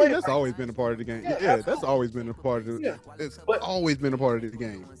physical play. That's always been a part of the game. Yeah, that's always been a part of it. It's always been a part of the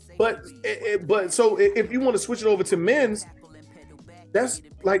game. But so if you want to switch it over to men's, that's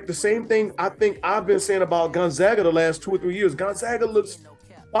like the same thing I think I've been saying about Gonzaga the last 2 or 3 years. Gonzaga looks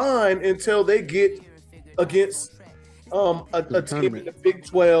fine until they get against a team in the Big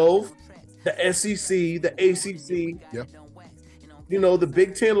 12, the SEC, the ACC. Yeah. You know, the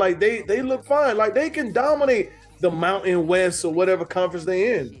Big 10, like they look fine. Like, they can dominate the Mountain West or whatever conference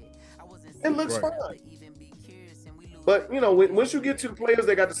they're in. It looks fine. But, you know, once you get to the players,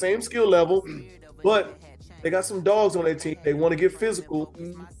 they got the same skill level, but they got some dogs on their team. They want to get physical.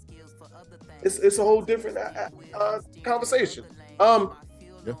 It's a whole different conversation. To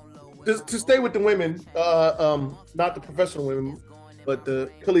stay with the women, not the professional women, but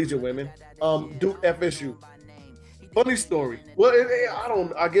the collegiate women, Duke FSU. Funny story. Well,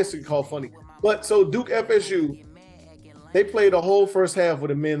 I guess you could call it funny. But so Duke FSU, they played the whole first half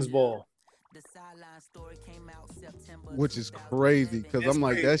with a men's ball. Which is crazy because I'm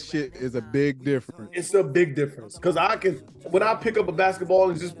like, that shit is a big difference. It's a big difference because when I pick up a basketball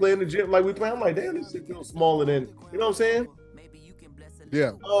and just play in the gym like we play, I'm like, damn, this shit feels smaller than, you know what I'm saying?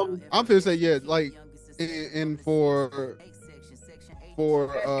 Yeah. I'm gonna say, like, and for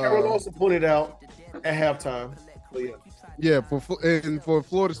Carol also pointed out at halftime. For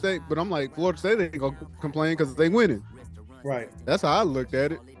Florida State, but I'm like, Florida State ain't gonna complain because they winning. Right. That's how I looked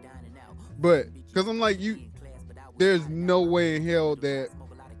at it. But because I'm like, there's no way in hell that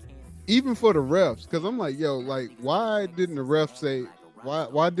even for the refs, because I'm like, why didn't the refs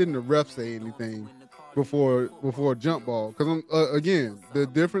say anything before jump ball? Because again, the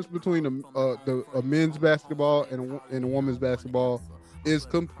difference between a men's basketball and a women's basketball is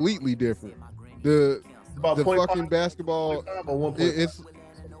completely different. The fucking basketball,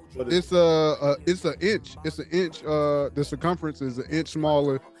 it's an inch. It's an inch. The circumference is an inch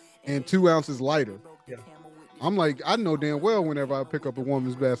smaller and 2 ounces lighter. Yeah. I'm like, I know damn well whenever I pick up a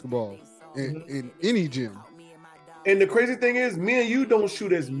women's basketball in any gym. And the crazy thing is, me and you don't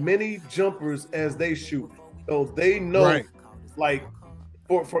shoot as many jumpers as they shoot. So they know, like,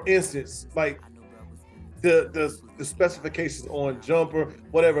 for instance, like, the specifications on jumper,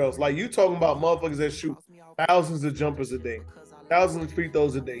 whatever else. Like you talking about motherfuckers that shoot thousands of jumpers a day, thousands of free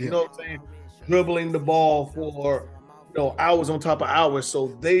throws a day. You know what I'm saying? Dribbling the ball for hours on top of hours,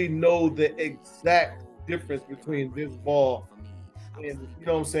 so they know the exact difference between this ball and you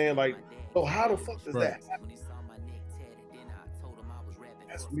know what I'm saying. Like, so how the fuck does that happen?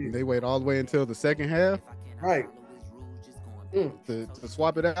 That's weird. They wait all the way until the second half, right? To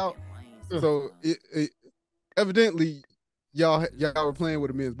swap it out. So it evidently y'all were playing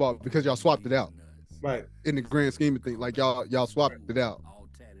with a men's ball because y'all swapped it out. Right. In the grand scheme of things, like y'all swapped it out.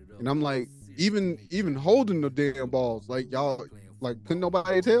 And I'm like, even holding the damn balls, like y'all, like couldn't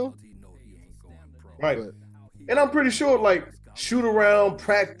nobody tell? Right. But, and I'm pretty sure like shoot around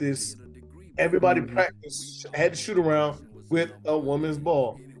practice, everybody practice had to shoot around with a woman's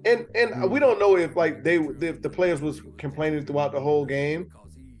ball. And we don't know if like if the players was complaining throughout the whole game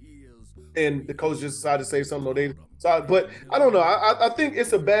and the coach just decided to say something or they decided, but I don't know. I think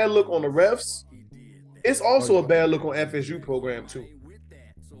it's a bad look on the refs. It's also a bad look on FSU program too.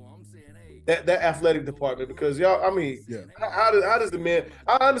 That athletic department, because y'all, I mean, how does the men?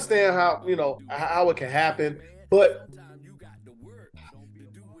 I understand how how it can happen, but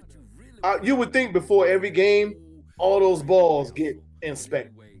you would think before every game, all those balls get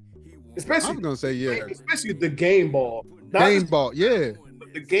inspected. Especially, I'm gonna say especially the game ball. The game ball. Yeah.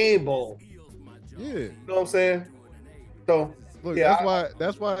 You know what I'm saying? So look,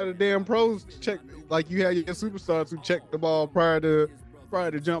 that's why the damn pros check, like you had your superstars who check the ball prior to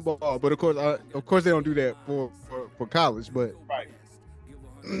jump ball. But of course they don't do that for college, but right.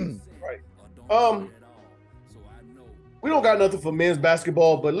 We don't got nothing for men's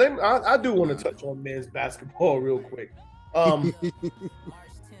basketball, but I do want to touch on men's basketball real quick.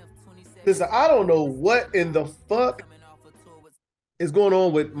 Listen, I don't know what in the fuck is going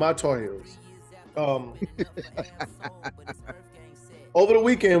on with my Tar Heels. Over the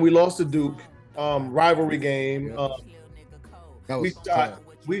weekend, we lost to Duke, rivalry game. We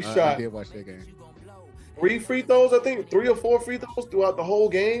shot. I did watch that game. 3 free throws, I think 3 or 4 free throws throughout the whole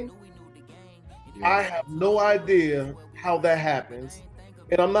game. Yeah. I have no idea how that happens.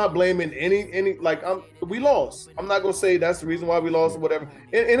 And I'm not blaming any like we lost. I'm not gonna say that's the reason why we lost or whatever.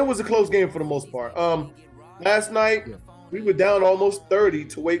 And it was a close game for the most part. Last night we were down almost 30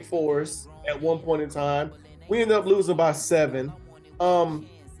 to Wake Forest at one point in time. We ended up losing by 7. But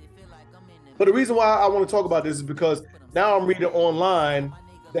the reason why I want to talk about this is because now I'm reading online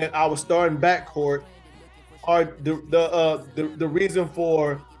that our starting backcourt are the reason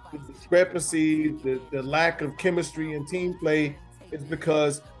for the discrepancy, the lack of chemistry and team play is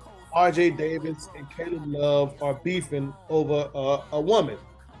because RJ Davis and Caleb Love are beefing over a woman.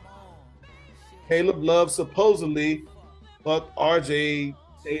 Caleb Love supposedly, but RJ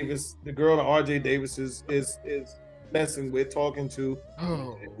Davis, the girl that RJ Davis is messing with, talking to,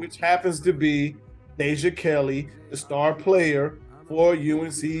 which happens to be Deja Kelly, the star player for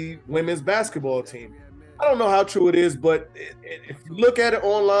UNC women's basketball team. I don't know how true it is, but if you look at it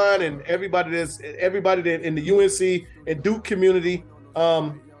online and everybody that in the UNC and Duke community,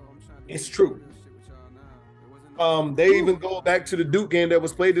 it's true. They even go back to the Duke game that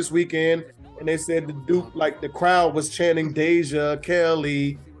was played this weekend, and they said the Duke, like the crowd was chanting Deja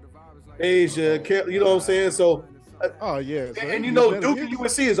Kelly, you know what I'm saying? So, and you know Duke and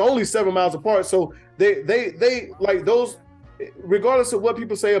UNC is only 7 miles apart, so they like those. Regardless of what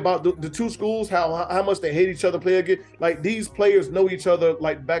people say about the two schools, how much they hate each other, play again, like these players know each other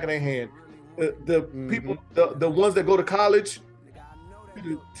like back of their hand. The people, the ones that go to college,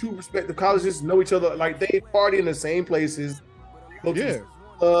 the two respective colleges know each other. Like they party in the same places, go to the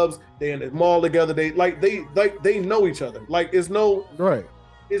clubs, they in the mall together. They know each other. Like it's no right.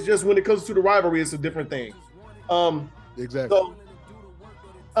 It's just when it comes to the rivalry, it's a different thing. Exactly.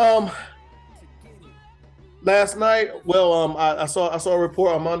 So, last night, I saw a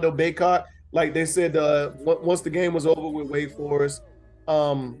report on Armando Bacot. Like they said, once the game was over with Wake Forest,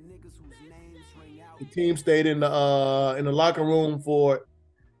 the team stayed in the locker room for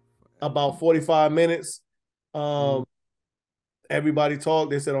about 45 minutes. Everybody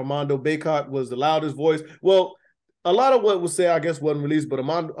talked. They said Armando Bacot was the loudest voice. Well, a lot of what was said, I guess, wasn't released. But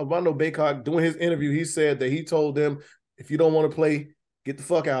Armando Bacot, during his interview, he said that he told them, "If you don't want to play, get the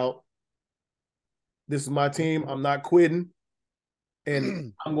fuck out. This is my team. I'm not quitting,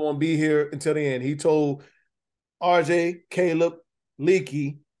 and I'm going to be here until the end." He told RJ, Caleb,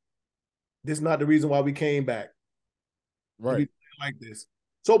 Leaky, "This is not the reason why we came back. Right, like this."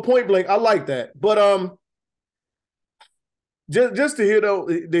 So point blank, I like that. But just to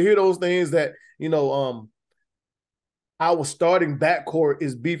hear those things that our starting backcourt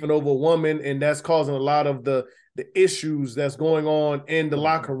is beefing over a woman, and that's causing a lot of the issues that's going on in the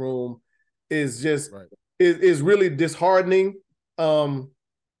locker room is just is really disheartening. And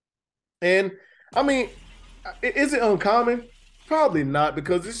I mean, is it uncommon? Probably not,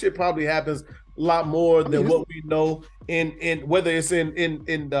 because this shit probably happens a lot more than what we know in whether it's in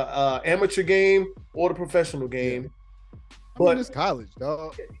the amateur game or the professional game. But it's college,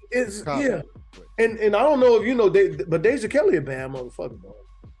 dog. It's college. And I don't know if you know, but Deja Kelly a bad motherfucker, dog.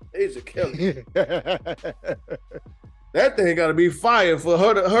 Deja Kelly. That thing got to be fired for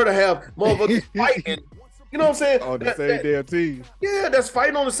her to have motherfuckers fighting. You know what I'm saying? On the same damn team. Yeah, that's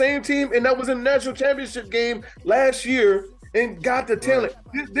fighting on the same team, and that was in the national championship game last year and got the talent.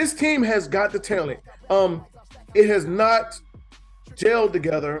 This team has got the talent. It has not gelled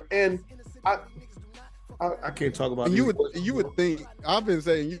together, and I can't talk about. You would think, I've been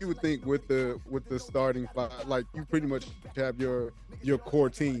saying, you would think with the starting five, like you pretty much have your core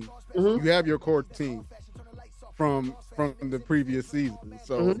team. Mm-hmm. You have your core team from the previous season.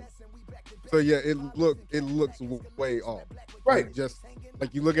 So so yeah, it looks way off. Right. Like, just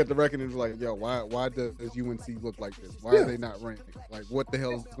like you look at the record and it's like, yo, why does UNC look like this? Why are they not ranked? Like, what the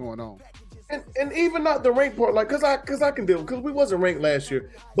hell is going on? And even not the rank part, like, cause I can deal, because we wasn't ranked last year,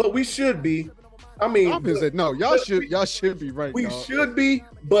 but we should be. I mean, I've been saying, no, y'all should be ranked. We should be,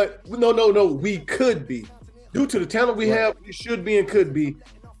 but no, we could be. Due to the talent we have, we should be and could be.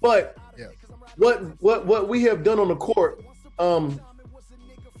 But what we have done on the court,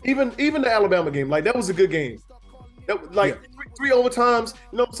 even the Alabama game, like, that was a good game. That, like, three overtimes,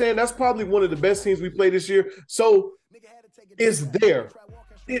 you know what I'm saying? That's probably one of the best teams we played this year. So it's there.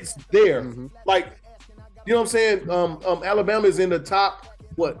 It's there. Mm-hmm. Like, you know what I'm saying? Alabama is in the top,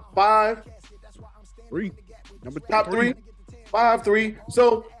 five? Three. Top three? 5-3.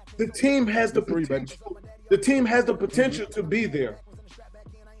 So the team has the potential. The team has the potential to be there.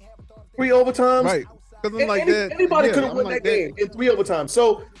 3 overtimes. Right. Anybody could have won that game in 3 overtimes.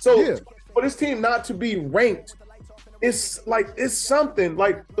 So for this team not to be ranked, it's something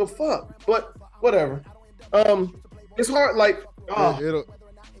like the fuck. But whatever. It's hard. Like, it'll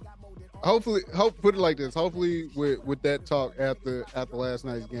put it like this. Hopefully, with that talk after last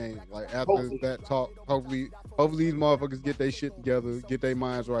night's game, like after that talk, hopefully these motherfuckers get their shit together, get their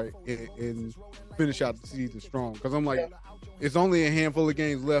minds right, and finish out the season strong. Because I'm like, it's only a handful of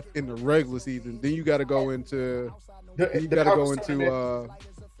games left in the regular season. Then you got to go into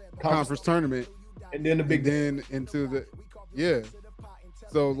conference tournament, and then into the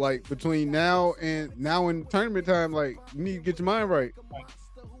So like between now and tournament time, like you need to get your mind right.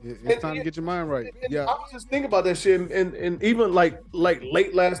 It's time to get your mind right. Yeah, I was just thinking about that shit, and even like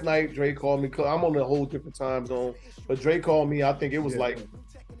late last night, Dre called me. I'm on a whole different time zone, but Dre called me. I think it was like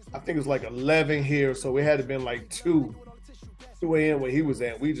 11 here, so it had to been like 2 a.m. where he was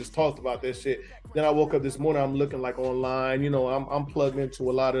at. We just talked about that shit. Then I woke up this morning. I'm looking like online. You know, I'm plugged into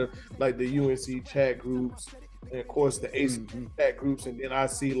a lot of like the UNC chat groups, and of course the ACC chat groups, and then I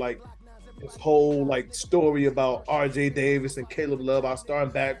see like this whole like story about RJ Davis and Caleb Love, our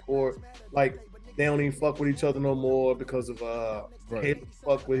starting backcourt. Like, they don't even fuck with each other no more because of Caleb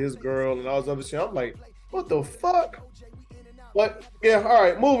fuck with his girl and all this other shit. I'm like, what the fuck? But yeah, all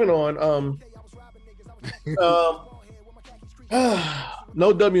right, moving on.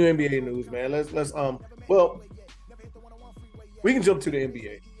 No WNBA news, man. Let's well, we can jump to the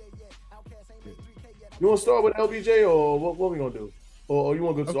NBA. You want to start with LBJ or what we gonna do? Or you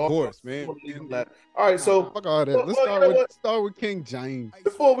want to go to Of course, man. All right, so fuck all that. Let's start with King James.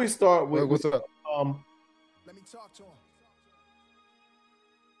 Before we start with what's up? Let me talk to him.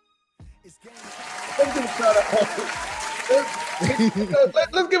 Let's give a shout out.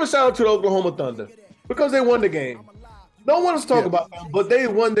 Let's give a shout out to the Oklahoma Thunder because they won the game. No one is talking about them, but they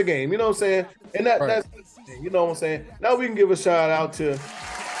won the game. You know what I'm saying? And that's the thing, you know what I'm saying? Now we can give a shout out to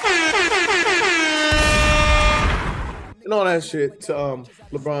and all that shit to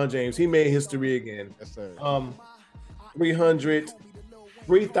LeBron James. He made history again. Yes, sir.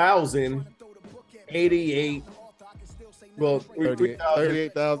 3,088. Well,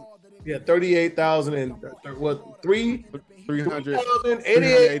 38,000. Yeah, 38,000 and what?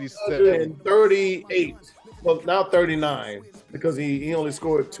 3,838. Well, now 39 because he only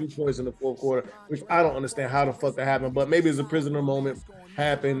scored 2 points in the fourth quarter, which I don't understand how the fuck that happened. But maybe it's a prisoner moment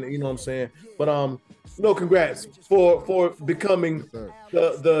happened. You know what I'm saying? But no, congrats for becoming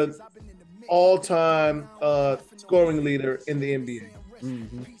the all-time scoring leader in the NBA.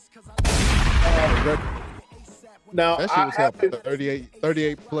 Mm-hmm. Now that shit was happening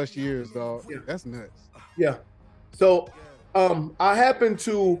 38 plus years, dog. Yeah. That's nuts. Yeah. So I happened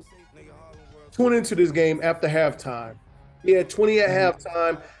to tune into this game after halftime, Yeah, 20 at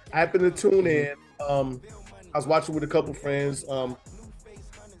halftime. I happened to tune in. I was watching with a couple friends.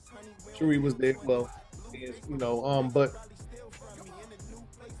 Cherie was there. Well, but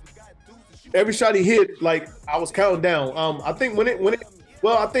every shot he hit, like I was counting down. I think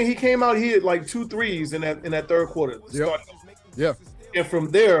I think he came out, he hit like 2 threes in that third quarter. Yep. Yeah. And from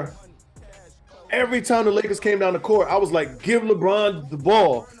there, every time the Lakers came down the court, I was like, give LeBron the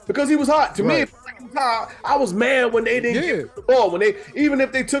ball because he was hot. To me, I was mad when they didn't give him the ball. Even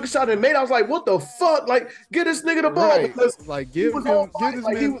if they took a shot and made, I was like, what the fuck? Like, get this nigga the ball because like give this man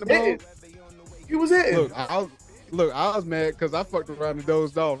the ball. He was hitting. Look, I was mad because I fucked around and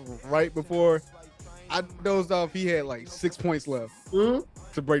dozed off right before I dozed off. He had like 6 points left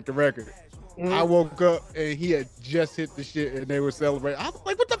to break the record. I woke up and he had just hit the shit and they were celebrating. I was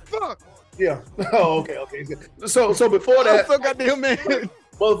like, what the fuck? Yeah. Oh, okay. So before that, I was so goddamn mad.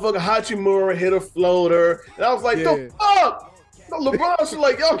 Motherfucker Hachimura hit a floater, and I was like, the fuck? No, LeBron should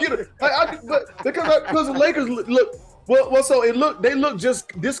like y'all get it. Because the Lakers look well. So they look just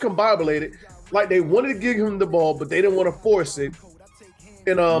discombobulated, like they wanted to give him the ball, but they didn't want to force it.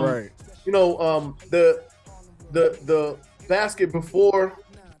 And the basket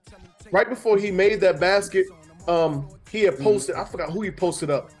right before he made that basket, he had posted. I forgot who he posted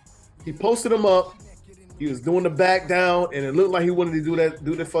up. He posted him up. He was doing the back down, and it looked like he wanted to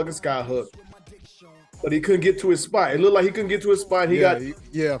do the fucking sky hook, but he couldn't get to his spot. It looked like he couldn't get to his spot. He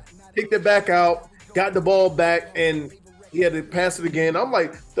kicked it back out, got the ball back, and he had to pass it again. I'm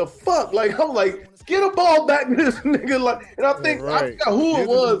like, the fuck? Like, I'm like, get a ball back to this nigga. Like, and I think I forgot who it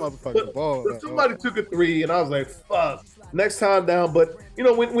was, but somebody took a three, and I was like, fuck. Next time down, but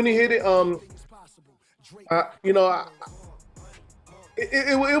when he hit it,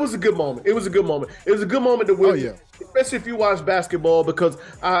 It was a good moment. It was a good moment. It was a good moment to win, especially if you watch basketball, because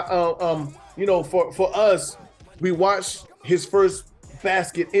for us, we watched his first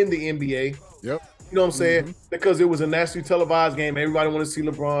basket in the NBA. Yep. You know what I'm saying? Because it was a nationally televised game. Everybody wanted to see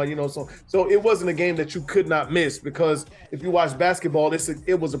LeBron. So it wasn't a game that you could not miss, because if you watch basketball,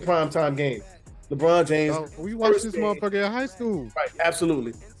 it was a primetime game. LeBron James. We watched this motherfucker in high school. Right.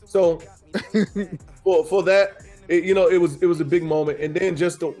 Absolutely. So for that. It was a big moment, and then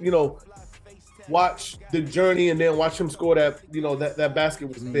just to watch the journey, and then watch him score that that basket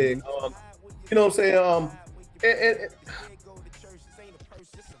was big. You know what I'm saying? And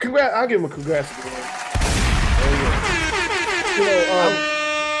congrats! I'll give him a congrats.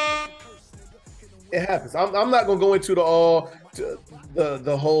 It happens. I'm not gonna go into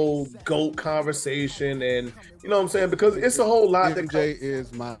the whole GOAT conversation, and you know what I'm saying, because it's a whole lot. MJ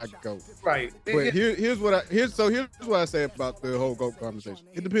is my GOAT, right? But here's what I say about the whole GOAT conversation.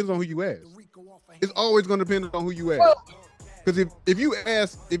 It depends on who you ask. It's always going to depend on who you ask. Because if you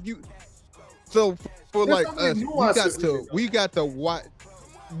ask, for like us, we got to watch,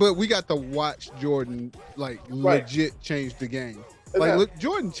 but we got to watch Jordan legit change the game. Like, look,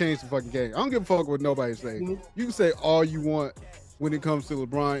 Jordan changed the fucking game. I don't give a fuck what nobody say. You can say all you want when it comes to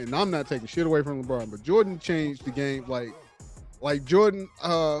LeBron, and I'm not taking shit away from LeBron, but Jordan changed the game. Like Jordan,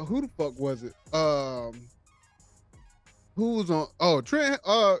 who the fuck was it? Who was on? Oh, Trent,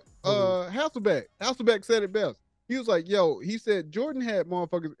 Hasselbeck. Hasselbeck said it best. He was like, he said Jordan had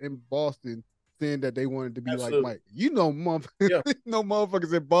motherfuckers in Boston saying that they wanted to be like Mike.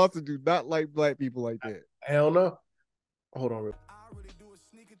 Motherfuckers in Boston do not like black people like that. Hell no. Hold on, real.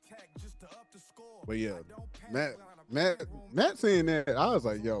 But yeah, Matt saying that, I was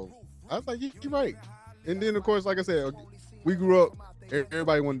like, you're right. And then of course, like I said, we grew up,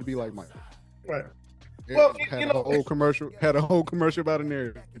 everybody wanted to be like Mike. Right. Well, had a whole commercial about an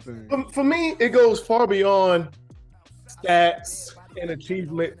everything. For me, it goes far beyond stats and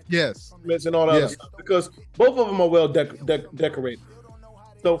achievement. Yes. And all that other stuff, because both of them are well decorated.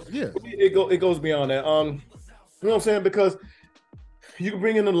 So it goes beyond that. You know what I'm saying? Because you can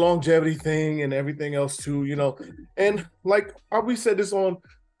bring in the longevity thing and everything else too, And like we said this on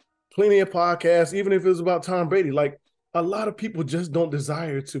plenty of podcasts, even if it was about Tom Brady, like a lot of people just don't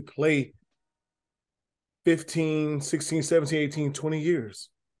desire to play 15, 16, 17, 18, 20 years.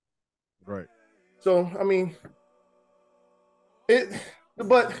 Right. So, I mean, so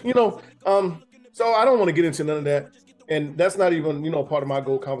I don't want to get into none of that. And that's not even, part of my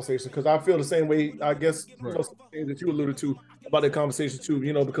GOAT conversation, because I feel the same way, I guess, some things that you alluded to about the conversation too,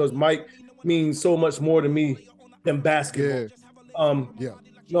 because Mike means so much more to me than basketball. You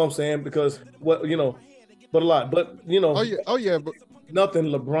know what I'm saying? Because but a lot. But, but nothing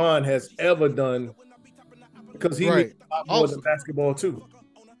LeBron has ever done, because he means a lot more than basketball too.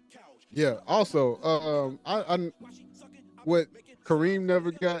 Yeah. Also, I what Kareem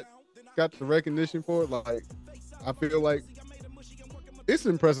never got the recognition for, like I feel like it's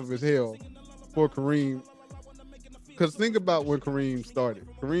impressive as hell for Kareem. Because think about when Kareem started.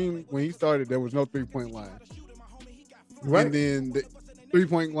 Kareem, when he started, there was no 3-point line. Right. And then the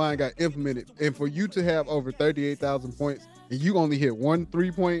 3-point line got implemented. And for you to have over 38,000 points and you only hit one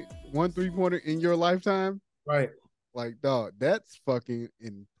three-pointer in your lifetime, Right. like, dog, that's fucking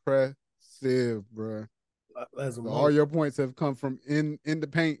impressive, bro. As a All your points have come from in the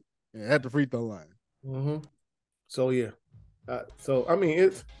paint and at the free throw line. Mm-hmm. So yeah. So I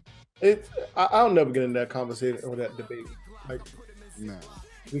mean, I'll never get in that conversation or that debate. Like, Nah.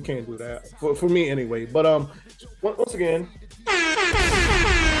 we can't do that for me anyway. But once again, shout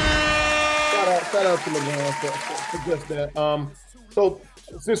out to LeBron for just that. So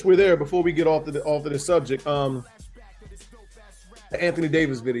since we're there, before we get off of the subject, the Anthony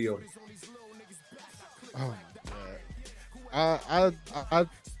Davis video. Oh my god.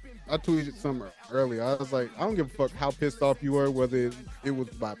 I tweeted something earlier. I was like, I don't give a fuck how pissed off you were, whether it was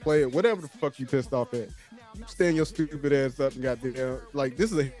by play or whatever the fuck you pissed off at. You stand your stupid ass up and got there. Like,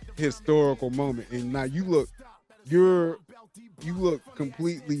 this is a historical moment, and now you look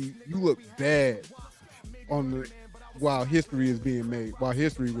bad on the while history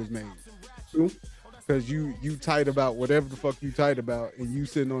was made. True. Because you tight about whatever the fuck you tight about, and you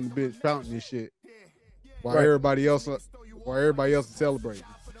sitting on the bench pouting this shit while Right. everybody else is celebrating.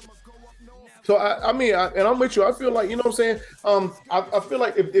 So I mean, and I'm with you. I feel like, you know what I'm saying. I feel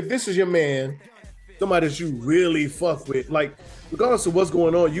like if this is your man, somebody that you really fuck with, like regardless of what's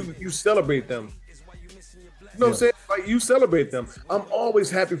going on, you celebrate them. You know what I'm saying? Like, you celebrate them. I'm always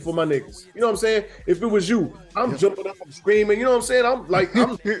happy for my niggas. You know what I'm saying? If it was you, I'm jumping up, I'm screaming. You know what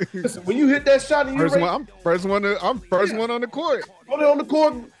I'm saying? Listen, when you hit that shot and I'm first one on the court. on the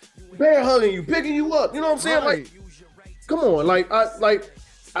court, bear hugging you, picking you up. You know what I'm saying? Right. Like, come on,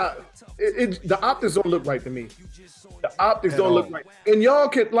 the optics don't look right to me. The optics don't look right. And y'all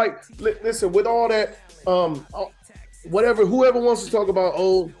can listen with all that. Whoever wants to talk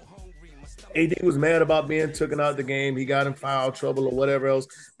about, AD was mad about being taken out of the game. He got in foul trouble or whatever else.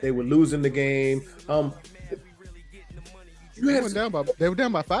 They were losing the game. They were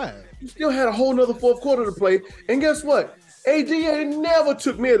down by 5. You still had a whole nother fourth quarter to play. And guess what? AD ain't never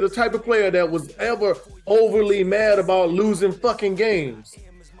took me as the type of player that was ever overly mad about losing fucking games.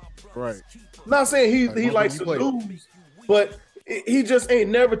 Right. I'm not saying he likes to lose, but he just ain't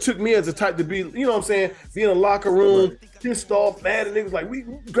never took me as a type to be, you know what I'm saying, be in a locker room, pissed off, mad, and niggas like, we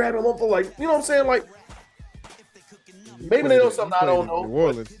grab him up for, like, you know what I'm saying, like, maybe they know something I don't know. New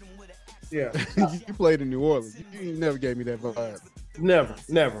Orleans. Yeah. You played in New Orleans. You never gave me that vibe. Never.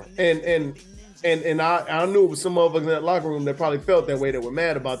 And I knew it was some motherfuckers in that locker room that probably felt that way, that were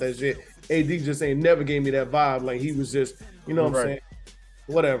mad about that shit. AD just ain't never gave me that vibe. Like, he was just, you know what I'm saying?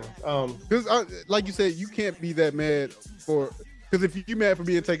 Whatever. Because like you said, you can't be that mad because if you mad for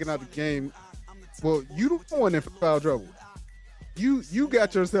being taken out of the game, well, you don't want in foul trouble. You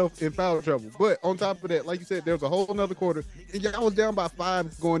got yourself in foul trouble. But on top of that, like you said, there was a whole another quarter, and y'all was down by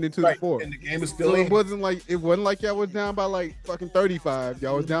 5 going into the fourth. And the game is still so in. it wasn't like y'all was down by like fucking 35.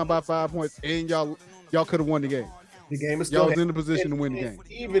 Y'all was down by 5 points, and y'all could have won the game. The game is still y'all was in a position to win the game.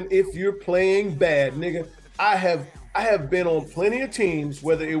 Even if you're playing bad, nigga, I have been on plenty of teams,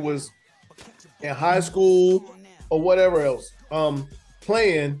 whether it was in high school or whatever else,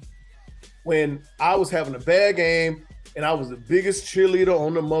 playing when I was having a bad game and I was the biggest cheerleader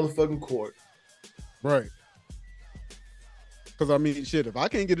on the motherfucking court. Right. Because I mean, shit, if I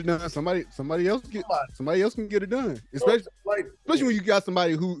can't get it done, somebody else can get it done. Especially when you got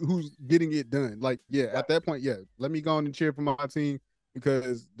somebody who's getting it done. Like, yeah, at that point, yeah, let me go on and cheer for my team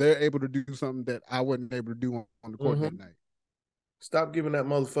because they're able to do something that I wasn't able to do on the court that night. Stop giving that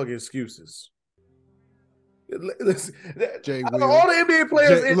motherfucker excuses. Listen, Jay Will. all the NBA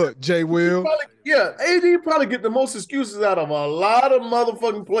players. Jay Will. AD probably get the most excuses out of a lot of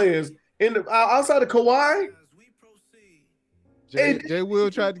motherfucking players outside of Kawhi. Jay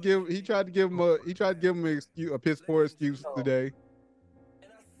Will tried to give him a piss poor excuse today.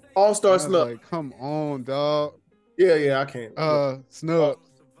 All-star snub. Like, come on, dog. Yeah, I can't. Snubs.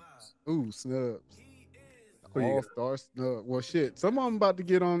 Ooh, snubs. All-star snub. Well, shit. Some of them about to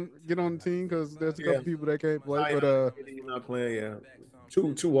get on the team because there's a couple people that can't play. He's not playing. Yeah,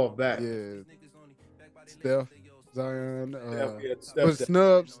 two off back. Yeah. Steph, Zion. Steph. But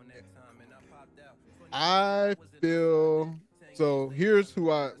snubs. I feel so. Here's who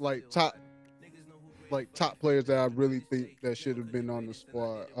I like top players that I really think that should have been on the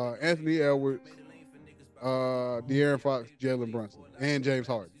squad. Anthony Edwards, De'Aaron Fox, Jalen Brunson, and James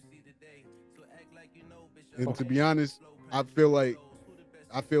Harden. And to be honest, I feel like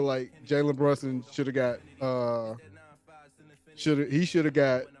I feel like Jalen Brunson should have got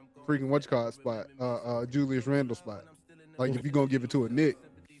freaking spot, Julius Randle spot. Like if you're gonna give it to a Nick.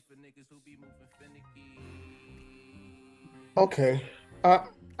 Okay,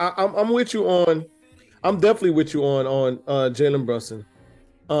 I'm with you on. I'm definitely with you on Jalen Brunson.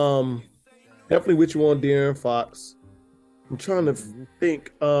 Definitely with you on De'Aaron Fox. I'm trying to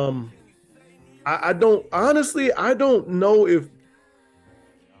think. I don't honestly. I don't know if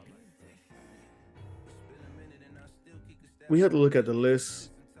we have to look at the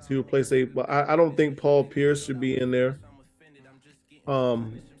list, see who plays eight. But I don't think Paul Pierce should be in there.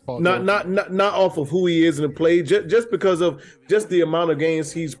 Not off of who he is in the play, just because of just the amount of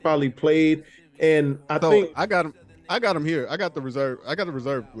games he's probably played. And I think I got him here. I got the reserve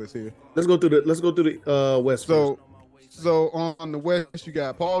list here. Let's go through the West. So on the West, you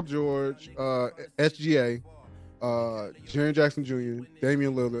got Paul George, SGA, Jaren Jackson Jr.,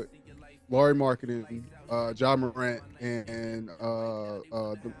 Damian Lillard, Lauri Markkanen, Ja Morant, and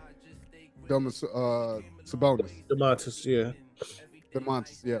Sabonis. Domantas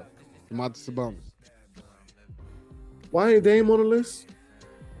Sabonis. Why ain't Dame on the list?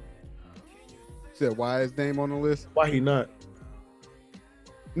 Said why is Dame on the list? Why he not?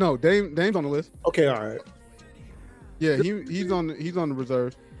 No, Dame's on the list. Okay, all right. Yeah, he's on the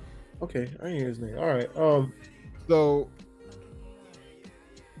reserve. Okay, I ain't hear his name. All right. So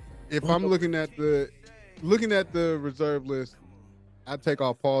if I'm looking at the reserve list, I take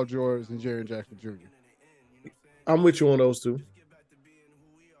off Paul George and Jaren Jackson Jr. I'm with you on those two.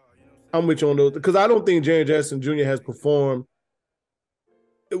 I'm with you on those because I don't think Jaren Jackson Jr. has performed.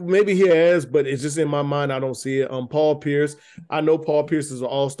 Maybe he has, but it's just in my mind. I don't see it. Paul Pierce. I know Paul Pierce is an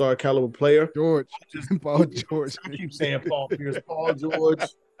all-star caliber player. Paul George. I keep saying Paul Pierce. Paul George.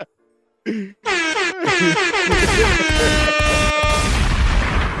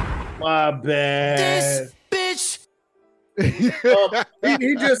 My bad. This bitch.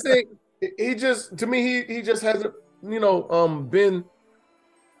 He just to me he just hasn't been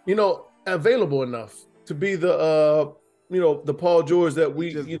available enough to be the the Paul George that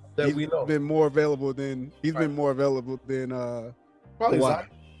we know. Been more available than been more available than probably Zion.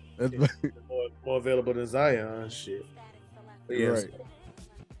 More available than Zion. Shit. But yes.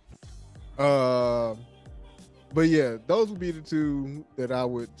 Right. But yeah, those would be the two that I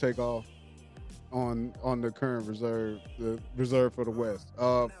would take off on the current reserve, the reserve for the West.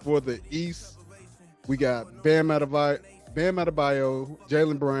 For the East, we got Bam Adebayo,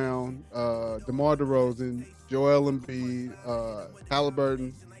 Jaylen Brown, DeMar DeRozan, Joel Embiid,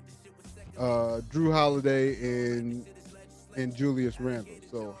 Halliburton, Drew Holiday, and Julius Randle.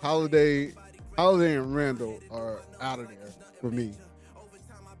 So Holiday and Randle are out of there for me.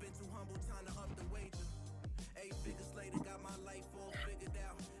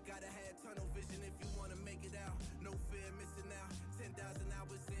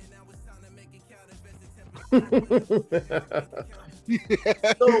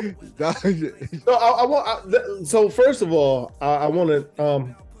 So first of all, I want to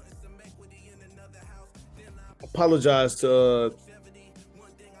apologize to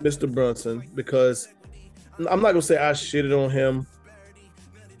Mr. Brunson because I'm not gonna say I shitted on him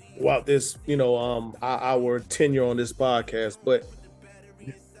throughout this, our tenure on this podcast, but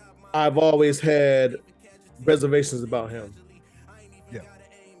I've always had reservations about him. Yeah,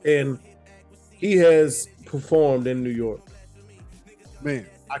 and he has performed in New York. Man,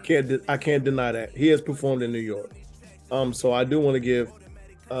 I can't deny that he has performed in New York. So I do want to give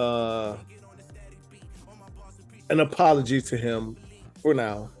an apology to him for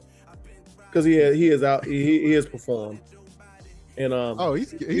now, because he has performed, and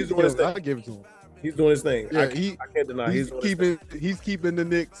he's doing his thing. I give it to him. He's doing his thing. Yeah, I can't deny he's keeping the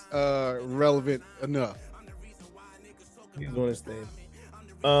Knicks relevant enough. He's doing his thing.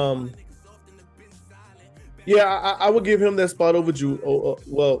 Yeah, I would give him that spot over Julius.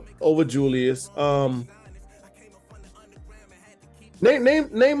 Name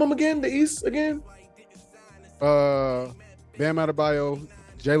him again. The East again. Bam Adebayo,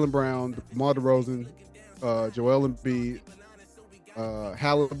 Jaylen Brown, DeMar DeRozan, Joel Embiid,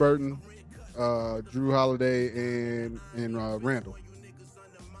 Halliburton, Drew Holiday, and Randle.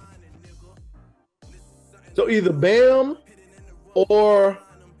 So either Bam or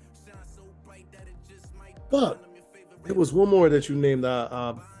fuck. There was one more that you named that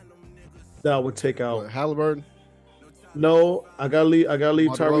I would take out. What, Halliburton? No, I gotta leave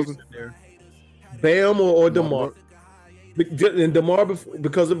Tyrese in there. Bam or DeMar. And DeMar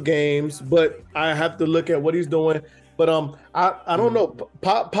because of games, but I have to look at what he's doing. But I don't know.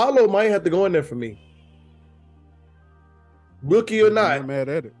 Paolo might have to go in there for me. rookie or I'm not, not mad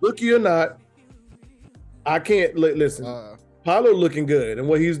at it. rookie or not, I can't listen. Paolo looking good and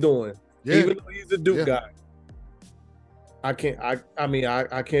what he's doing, even though he's a Duke guy. I can't. I mean,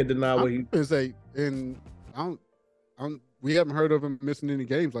 I can't deny what he. Say, and we haven't heard of him missing any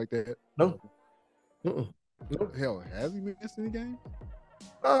games like that. No. No. Hell, has he missed any games?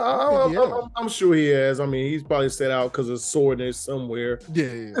 I'm sure he has. I mean, he's probably set out because of soreness somewhere.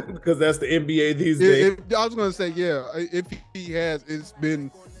 Yeah. Because that's the NBA these days. I was gonna say, if he has, it's been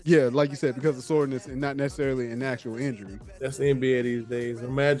like you said, because of soreness and not necessarily an actual injury. That's the NBA these days.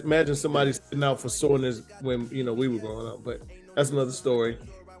 Imagine somebody sitting out for soreness when we were growing up, but that's another story.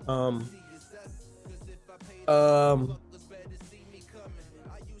 I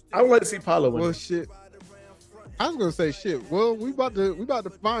would like to see Paolo win. Well, shit. I was gonna say shit. Well, we about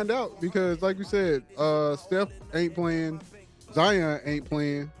to find out because, like you said, Steph ain't playing, Zion ain't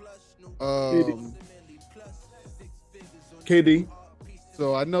playing, KD.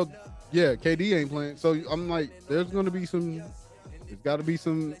 So I know, KD ain't playing. So I'm like, there's got to be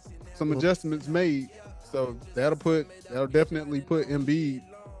some adjustments made. So that'll definitely put Embiid.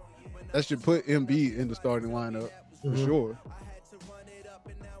 That should put Embiid in the starting lineup for sure.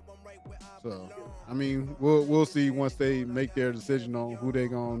 So I mean, we'll see once they make their decision on who they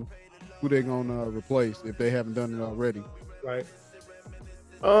gonna replace if they haven't done it already. Right.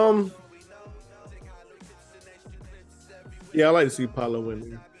 Yeah, I like to see Paolo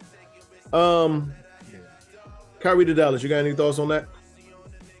win. Kyrie to Dallas. You got any thoughts on that?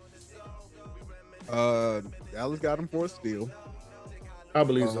 Dallas got him for a steal. I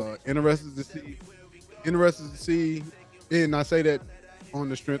believe so. Interested to see, and I say that on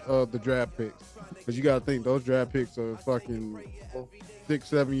the strength of the draft picks, because you got to think those draft picks are fucking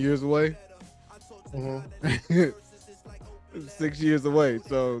 6-7 years away. 6 years away.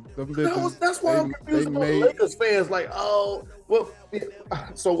 So that's why I'm confused about the Lakers fans. Like, oh, well,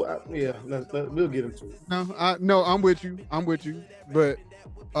 so we'll get into it. No, I'm with you. But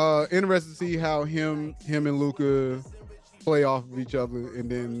interested to see how him and Luka play off of each other, and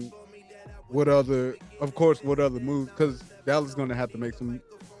then what other moves, because Dallas is gonna have to make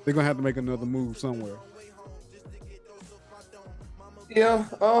they're gonna have to make another move somewhere. Yeah.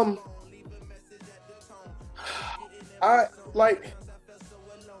 I like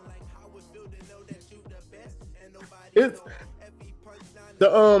it's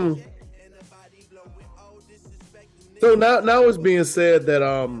the so now it's being said that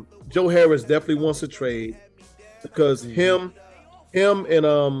Joe Harris definitely wants to trade because him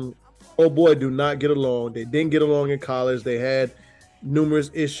and old boy do not get along. They didn't get along in college. They had numerous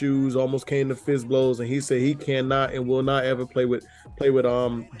issues, almost came to fist blows, and he said he cannot and will not ever play with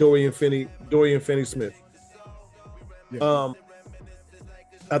Dorian Finney-Smith. Yeah.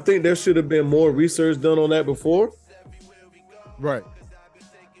 I think there should have been more research done on that before. Right.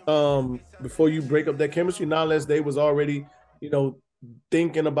 Before you break up that chemistry, not unless they was already,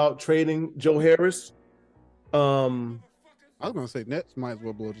 thinking about trading Joe Harris. I was gonna say Nets might as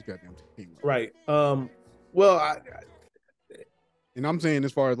well blow this goddamn team. Right. And I'm saying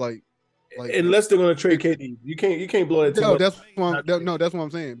as far as like unless they're gonna trade KD, you can't blow that team up. That's what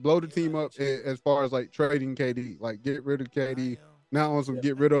I'm saying. Blow the team up as far as like trading KD, like get rid of KD. Not on some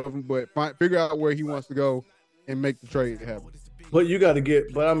get rid of him, but figure out where he wants to go and make the trade happen. But you got to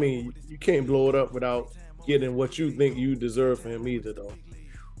you can't blow it up without getting what you think you deserve for him either, though.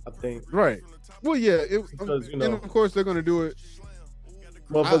 I think. Right. Well, yeah. Because, and of course they're gonna do it.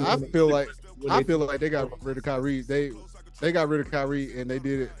 I feel like they got rid of Kyrie. They got rid of Kyrie and they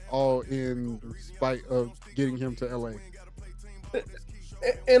did it all in spite of getting him to LA.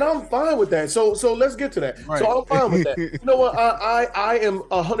 And I'm fine with that. So let's get to that. Right. So I'm fine with that. You know what? I am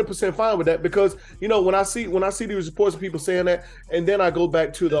 100% fine with that because when I see these reports of people saying that, and then I go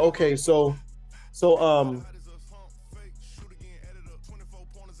back to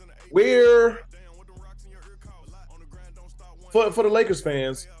we're for the Lakers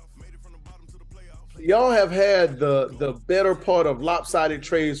fans, y'all have had the better part of lopsided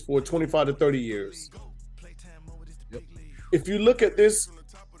trades for 25 to 30 years. Yep. If you look at this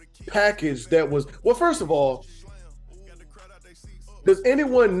package first of all, does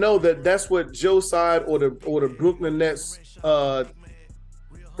anyone know that that's what Joe Tsai or the Brooklyn Nets front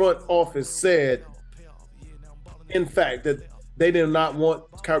office said? In fact, that they did not want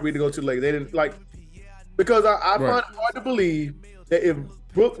Kyrie to go to the Lakers. They didn't because I find it hard to believe that if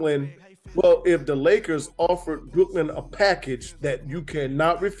the Lakers offered Brooklyn a package that you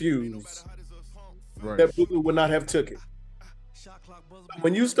cannot refuse, that Brooklyn would not have took it.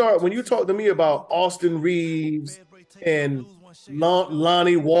 When you talk to me about Austin Reeves and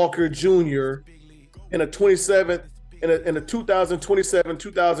Lonnie Walker Jr. and a 27th in a 2027,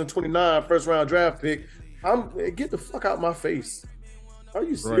 2029 first round draft pick, get the fuck out my face. Are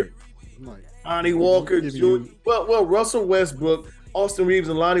you serious? Right. Lonnie Walker Jr. Well, Russell Westbrook, Austin Reeves,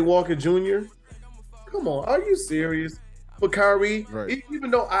 and Lonnie Walker Jr. Come on, are you serious? For Kyrie, even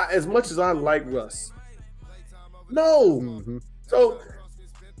though as much as I like Russ, no. Mm-hmm. So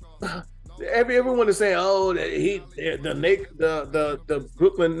everyone is saying, "Oh, the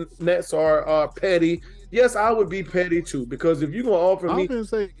Brooklyn Nets are petty." Yes, I would be petty too, because if you're gonna offer me, you're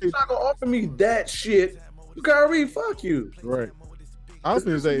not gonna offer me that shit. Kyrie, fuck you. Right. I was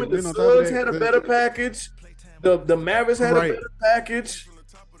gonna say when the Suns had a better package, the Mavericks had a better package,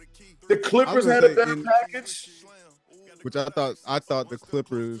 the Clippers had a better package. Which I thought the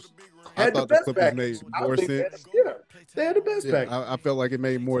Clippers made more sense. They had the best package. I felt like it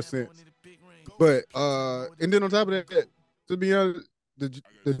made more sense. But and then on top of that, to be honest, the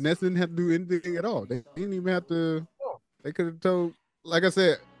Nets didn't have to do anything at all. They didn't even have to. They could have told, like I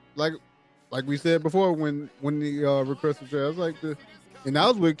said, like we said before, when the request was there, I was like and I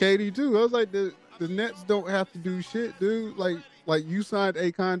was with KD too. I was like the Nets don't have to do shit, dude. Like you signed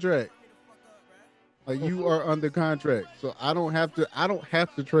a contract. Like you are under contract, so I don't have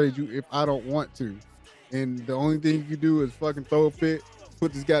to trade you if I don't want to. And the only thing you can do is fucking throw a fit,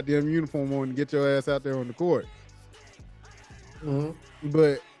 put this goddamn uniform on, and get your ass out there on the court. Mm-hmm.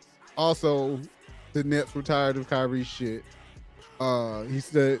 But also, the Nets were tired of Kyrie's shit. He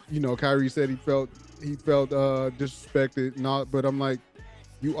said, Kyrie said he felt disrespected, but I'm like,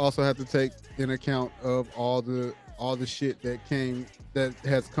 you also have to take in account of all the shit that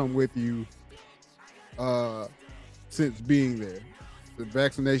has come with you since being there. The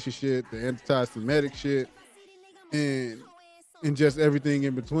vaccination shit, the anti-Semitic shit, and just everything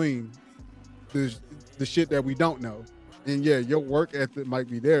in between. The shit that we don't know. And yeah, your work ethic might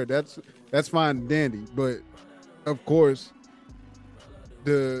be there. That's fine and dandy. But of course,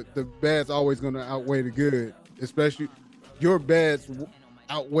 the bad's always gonna outweigh the good. Especially your bad's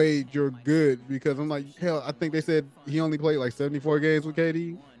outweighed your good, because I'm like, hell, I think they said he only played like 74 games with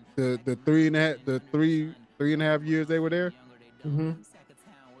KD. The three and a half years they were there. Mm-hmm.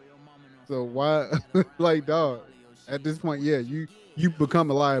 So why, like, dog? At this point, yeah, you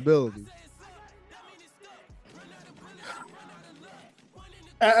become a liability.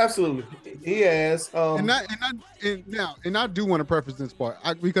 Absolutely, he has. And I do want to preface this part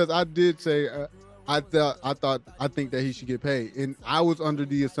because I did say I think that he should get paid, and I was under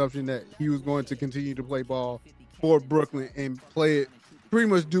the assumption that he was going to continue to play ball for Brooklyn and play it, pretty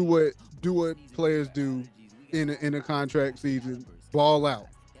much do what players do in a contract season, ball out,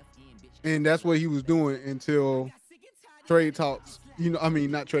 and that's what he was doing until trade talks.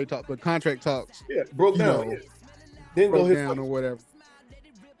 Not trade talks, but contract talks. Yeah, broke down. Didn't go down or whatever.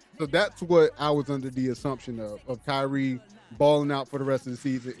 So that's what I was under the assumption of Kyrie balling out for the rest of the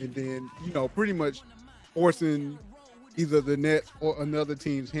season, and then pretty much forcing either the Nets or another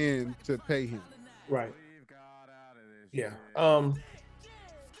team's hand to pay him. Right. Yeah.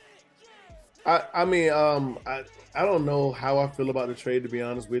 I don't know how I feel about the trade, to be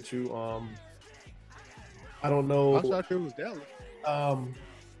honest with you. I don't know. How should I feel with Dallas?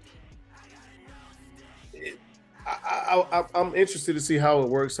 I'm interested to see how it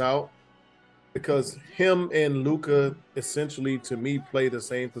works out, because him and Luka essentially, to me, play the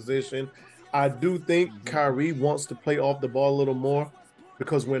same position. I do think Kyrie wants to play off the ball a little more,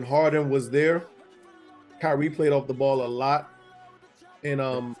 because when Harden was there, Kyrie played off the ball a lot,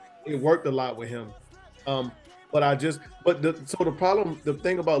 and it worked a lot with him. The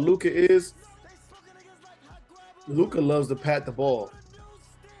thing about Luka is Luka loves to pat the ball.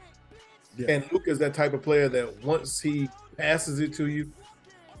 Yeah. And Luka is that type of player that once he passes it to you,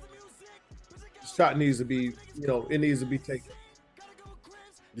 the shot needs to be, it needs to be taken.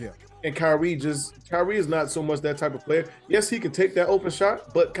 Yeah. And Kyrie is not so much that type of player. Yes, he can take that open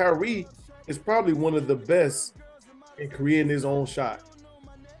shot, but Kyrie is probably one of the best in creating his own shot.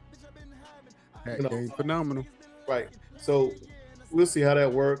 That game phenomenal. Right. So we'll see how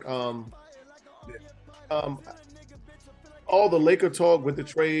that works. All the Laker talk with the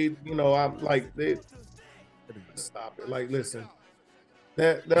trade, I'm like, stop it. Like, listen,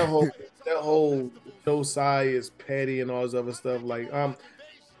 that whole Josiah is petty and all this other stuff. Like,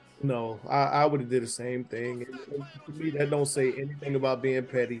 no, I would have did the same thing. And to me, that don't say anything about being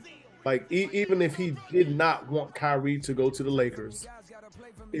petty. Like, even if he did not want Kyrie to go to the Lakers,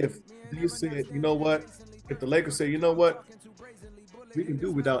 if he said, you know what, if the Lakers say, you know what, we can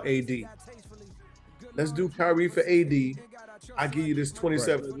do without AD. Let's do Kyrie for AD. I give you this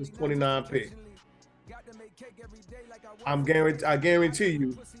 27, this 29 pick. I guarantee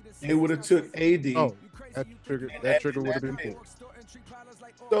you, they would have took AD. Oh, that trigger would have been pulled.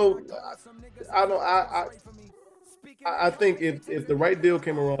 So I think if the right deal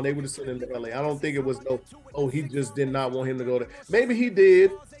came around, they would have sent him to LA. I don't think it was he just did not want him to go there. Maybe he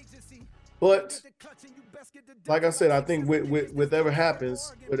did, but like I said, I think with whatever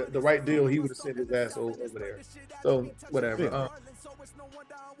happens, with the right deal, he would have sent his ass over there. So whatever.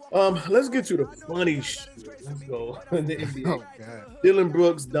 Let's get to the funny shit. Let's go. In the NBA. Oh God. Dillon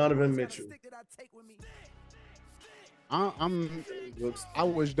Brooks, Donovan Mitchell. I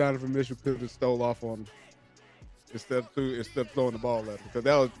wish Donovan Mitchell could have stole off on him instead of throwing the ball at him,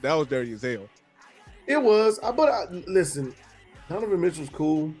 because that was dirty as hell. It was, listen, Donovan Mitchell's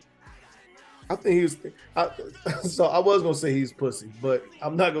cool. I think he was. So I was gonna say he's pussy, but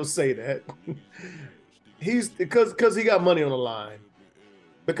I'm not gonna say that. He's because he got money on the line.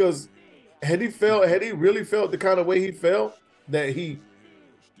 Because had he really felt the kind of way he felt that he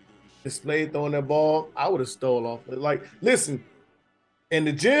displayed throwing that ball, I would have stole off. Like, listen, in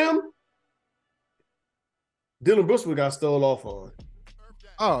the gym, Dillon Brooks would have got stole off on.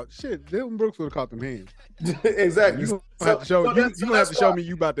 Oh shit, Dillon Brooks would have caught them hands. Exactly. You have to show me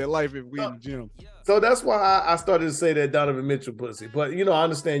you about that life if we in the gym. So that's why I started to say that Donovan Mitchell pussy. But I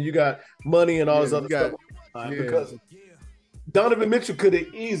understand you got money and all this other stuff. Because Donovan Mitchell could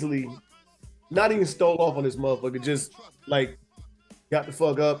have easily not even stole off on this motherfucker, just like got the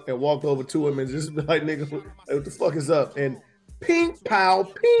fuck up and walked over to him and just be like, nigga, what the fuck is up? And ping, pow,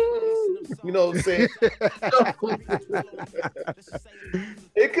 ping. You know what I'm saying?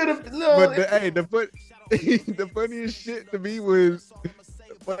 It could have. No, but the funniest shit to me was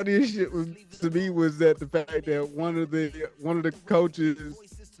that the fact that one of the coaches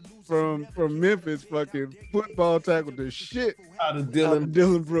from Memphis fucking football tackled the shit out of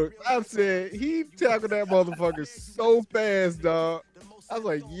Dillon Brooks. I said he tackled that motherfucker so fast, dog. I was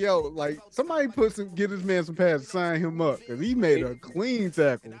like, yo, like somebody get this man some pads, sign him up, because he made a clean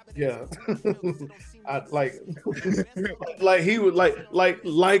tackle. Yeah. I like he would like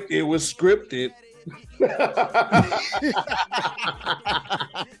it was scripted.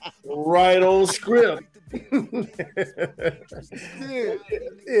 Right on script.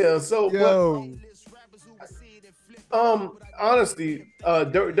 Yeah, so honestly,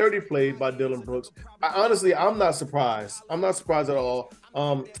 dirty play by Dillon Brooks. I'm not surprised. I'm not surprised at all.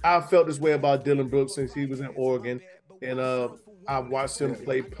 I felt this way about Dillon Brooks since he was in Oregon, and I watched him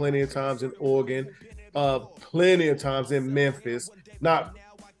play plenty of times in Oregon, plenty of times in Memphis. Not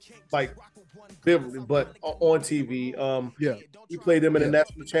like vividly, but on TV. We played them in the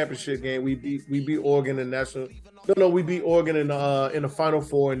national championship game. We beat Oregon in national. No, we beat Oregon in the Final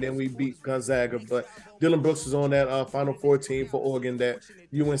Four, and then we beat Gonzaga. But Dillon Brooks was on that Final Four team for Oregon that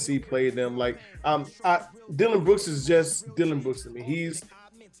UNC played them. Like, Dillon Brooks is just Dillon Brooks to me. He's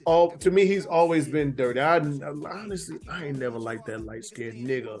always been dirty. Honestly, I ain't never liked that light skinned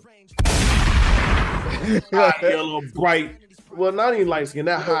nigga. High yellow, bright. Well, not even light skin.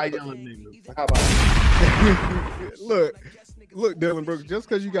 That high yellow nigga. How about Look, Dillon Brooks, just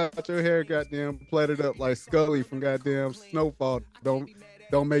because you got your hair goddamn plaited up like Scully from goddamn Snowfall, don't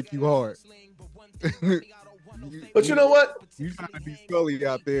make you hard. But you know what? You trying to be Scully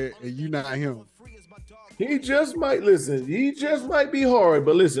out there, and you not him. He just might be hard.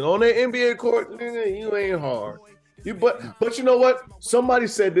 But listen, on that NBA court, nigga, you ain't hard. But you know what? Somebody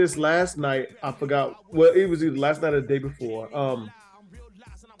said this last night. I forgot. Well, it was either last night or the day before.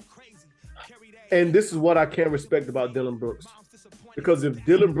 And this is what I can't respect about Dillon Brooks. Because if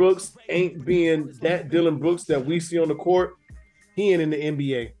Dillon Brooks ain't being that Dillon Brooks that we see on the court, he ain't in the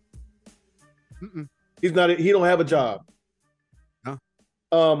NBA. Mm-mm. He's not. He don't have a job.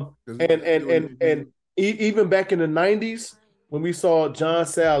 No. And even back in the 90s, when we saw John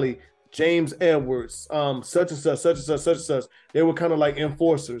Sally, James Edwards, such and such, they were kind of like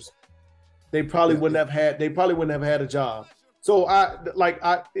enforcers. They probably wouldn't have had a job. So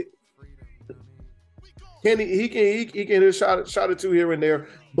he can hit a shot or two here and there,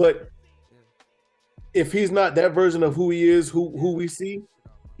 but if he's not that version of who he is, who we see,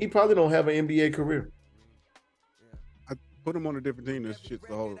 he probably don't have an NBA career. I put him on a different team. This shit's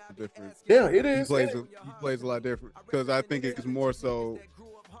a whole different. Yeah, it is. He plays a lot different because I think it's more so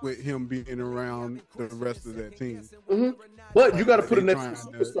with him being around the rest of that team. Mm-hmm. But you got to put a next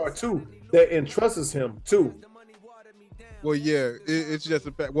superstar too that entrusts him too. Well, yeah, it's just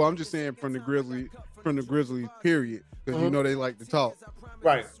a fact. Well, I'm just saying from the Grizzlies period, because they like to talk.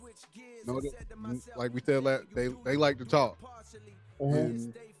 Right. Like we said, they like to talk,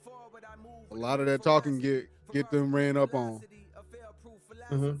 and a lot of that talking get them ran up on.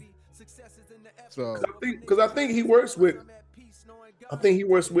 So because I think he works with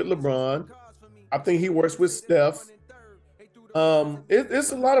LeBron. I think he works with Steph.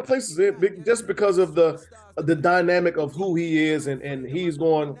 It's a lot of places just because of the dynamic of who he is, and he's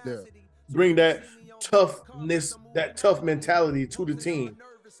going to bring that toughness, that tough mentality to the team.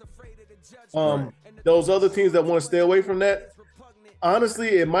 Those other teams that want to stay away from that,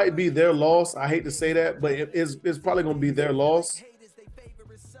 honestly, it might be their loss. I hate to say that, but it's probably going to be their loss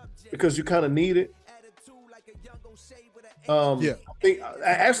because you kind of need it. I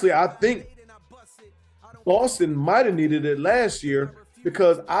think Boston might have needed it last year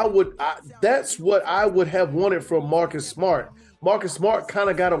because that's what I would have wanted from Marcus Smart. Marcus Smart kind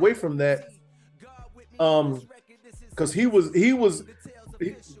of got away from that because he was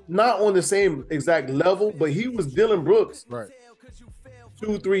not on the same exact level, but he was Dylan Brooks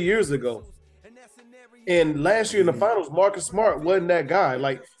 2-3 years ago. And last year in the finals, Marcus Smart wasn't that guy.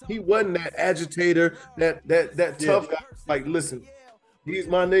 Like, he wasn't that agitator, that tough guy. Like, listen, these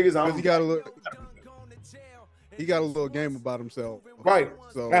my niggas. He got a little game about himself. Right.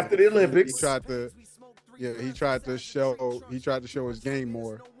 So after the Olympics, he tried to show his game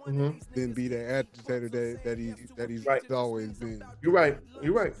more than be the agitator that he's always been. You're right.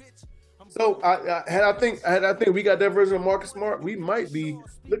 So I think we got that version of Marcus Smart, we might be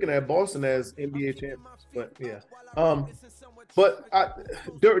looking at Boston as NBA champions. But yeah.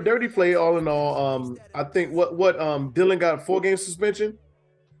 Dirty play all in all. I think what Dylan got 4-game suspension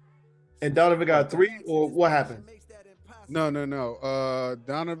and Donovan got 3, or what happened? No.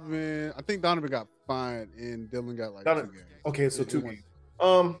 Donovan, I think Donovan got fined and Dylan got 2 games. Okay, so 2 games.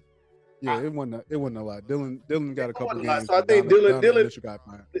 It wasn't a lot. Dylan got a couple games. So I think Dylan got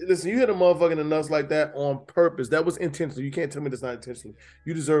fined. Listen, you hit a motherfucker in the nuts like that on purpose. That was intentional. You can't tell me that's not intentional.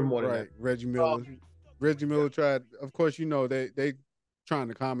 You deserve more than that. Reggie Miller. Reggie Miller tried. Of course, you know they trying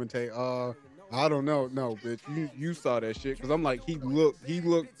to commentate. I don't know. No, bitch. You saw that shit because I'm like he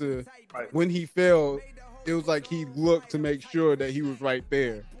looked to when he fell. It was like he looked to make sure that he was right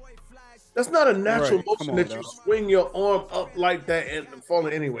there. That's not a natural motion that you swing your arm up like that and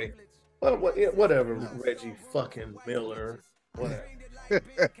falling anyway. Whatever, Reggie fucking Miller. Whatever.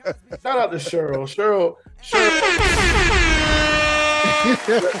 Shout out to Cheryl.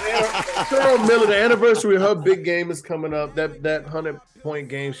 Cheryl Miller, the anniversary of her big game is coming up. That 100-point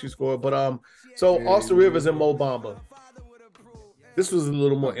game she scored. But Austin Rivers and Mo Bamba. This was a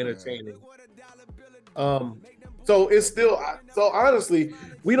little more entertaining. So it's still honestly,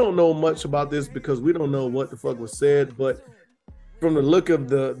 we don't know much about this because we don't know what the fuck was said, but from the look of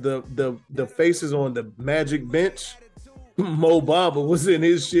the faces on the Magic bench, Mo Bamba was in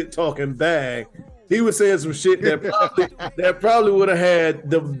his shit talking bag. He was saying some shit that probably would have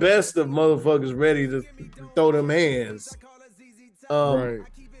had the best of motherfuckers ready to throw them hands. I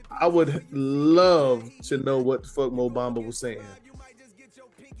would love to know what the fuck Mo Bamba was saying.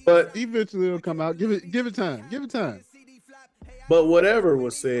 But eventually it'll come out. Give it time. Give it time. But whatever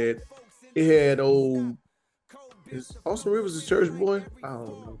was said, it had is Austin Rivers a church boy? I don't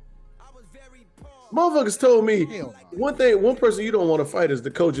know. Motherfuckers told me one person you don't want to fight is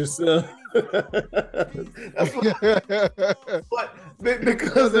the coach's son. That's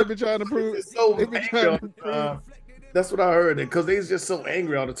because they've been trying to prove that's what I heard. Because they's just so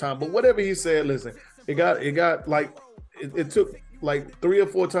angry all the time. But whatever he said, listen, it got like it took like 3 or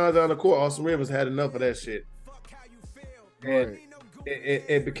 4 times on the court. Austin Rivers had enough of that shit, and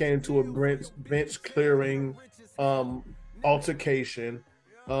it became to a bench clearing altercation.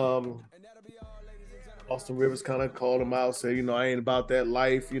 Austin Rivers kind of called him out, said, I ain't about that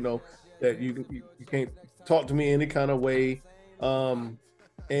life, that you can't talk to me any kind of way. And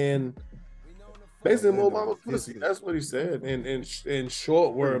basically, Mo Bamba pussy. That's what he said. In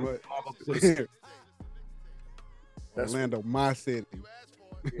short word, Mo Bamba pussy. Orlando, my city.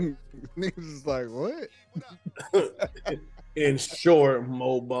 Niggas is like, what? In short,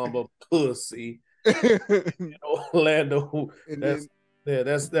 Mo Bamba pussy. Orlando.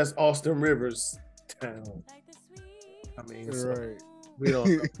 That's Austin Rivers town. I mean, we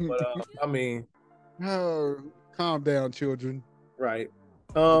don't know, but calm down, children. Right.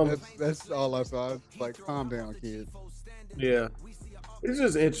 That's all I saw. It's like, calm down, kids. Yeah. It's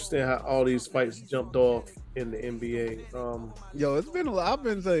just interesting how all these fights jumped off in the NBA. It's been a lot. I've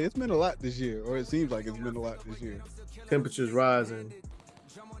been saying it's been a lot this year, or it seems like it's been a lot this year. Temperatures rising.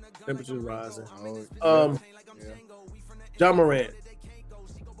 Ja Morant.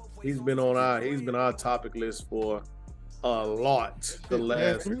 He's been our topic list for a lot the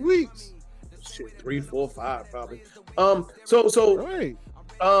last 3 weeks. 3, 4, 5 probably.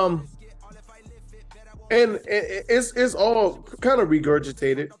 and it's all kind of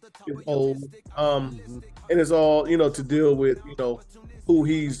regurgitated. It's old, and it's all to deal with who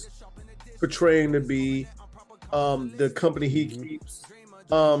he's portraying to be, the company he keeps.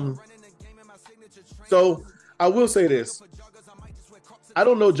 So I will say this: I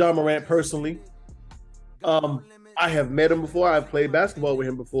don't know Ja Morant personally. I have met him before. I've played basketball with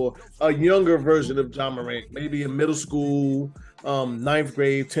him before. A younger version of Ja Morant, maybe in middle school, ninth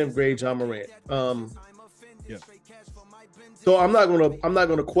grade, 10th grade Ja Morant. Yeah. So I'm not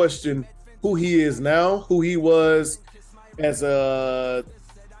gonna question who he is now, who he was as a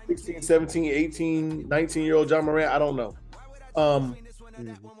 16, 17, 18, 19-year-old Ja Morant. I don't know.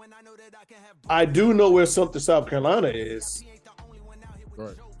 I do know where Sumter, South Carolina is.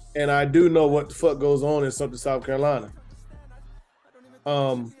 Right. And I do know what the fuck goes on in Sumter, South Carolina.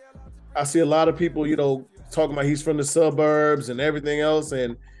 I see a lot of people, talking about he's from the suburbs and everything else,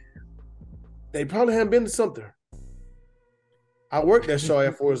 and they probably haven't been to Sumter. I worked at Shaw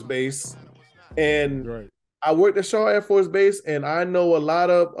Air Force Base, and Right. I worked at Shaw Air Force Base, and I know a lot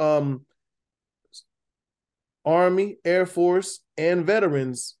of Army, Air Force, and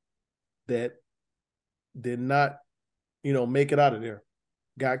veterans that did not, make it out of there.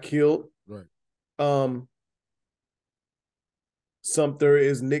 Got killed. Right. Sumter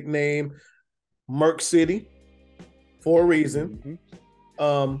is nicknamed Merc City for a reason.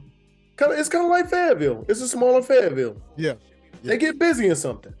 It's kind of like Fayetteville. It's a smaller Fayetteville. Yeah. They get busy in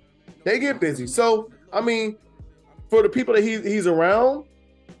something. They get busy. So, I mean, for the people that he's around,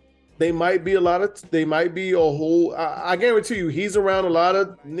 they might be a whole. I guarantee you, he's around a lot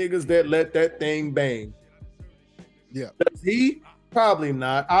of niggas that let that thing bang. Yeah. Does he? Probably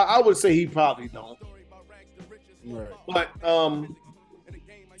not. I would say he probably don't. Right. But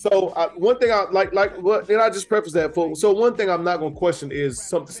so one thing I like what did I just preface that for? So one thing I'm not going to question is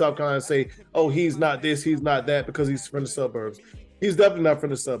something South Carolina say, oh, he's not this, he's not that because he's from the suburbs. He's definitely not from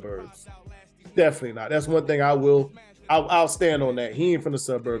the suburbs. Definitely not. That's one thing I'll stand on that. He ain't from the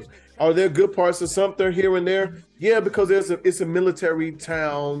suburbs. Are there good parts of Sumter here and there? Yeah, because it's a military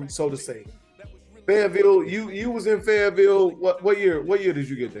town, so to say. Fayetteville, you was in Fayetteville. What year? What year did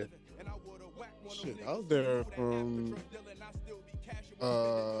you get there? Shit, I was there from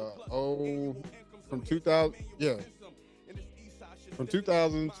from 2000. Yeah, from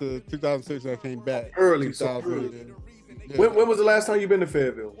 2000 to 2006. I came back Early. 2000. Early. Yeah. When was the last time you been to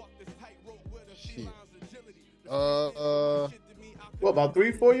Fayetteville? Shit. What, about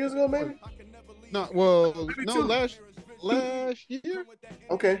 3-4 years ago, maybe? No, well, Maybe no, two. last year.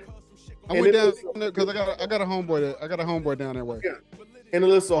 Okay. I went down because I got a homeboy down that way. Yeah. And it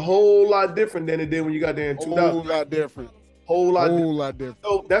looks a whole lot different than it did when you got there in 2000. Whole lot different. Whole Whole lot different.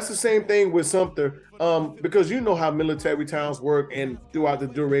 So that's the same thing with Sumter, because you know how military towns work, and throughout the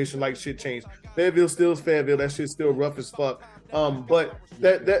duration, like shit changed. Fayetteville still is Fayetteville. That shit's still rough as fuck. But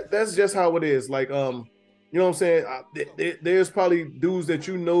that's just how it is. Like, you know what I'm saying? There's probably dudes that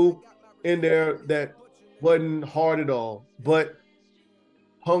you know in there that wasn't hard at all, but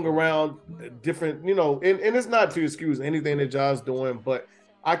hung around different, and it's not to excuse anything that Ja's doing, but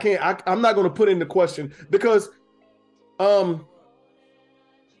I'm not going to put into question because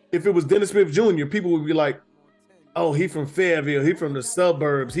if it was Dennis Smith Jr., people would be like, oh, he from Fayetteville, he from the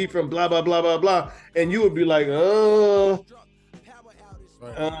suburbs, he from blah, blah, blah, blah, blah. And you would be like,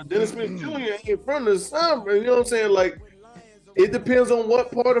 Dennis Smith Jr. ain't from the suburbs. You know what I'm saying? Like, it depends on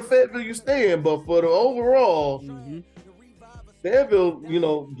what part of Fayetteville you stay in, but for the overall,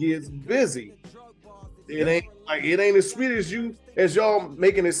 Fayetteville, gets busy. It ain't as sweet as y'all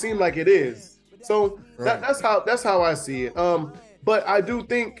making it seem like it is. So that's how I see it. But I do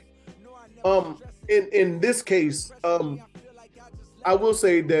think, in this case, I will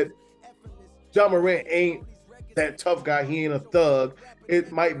say that Ja Morant ain't that tough guy. He ain't a thug.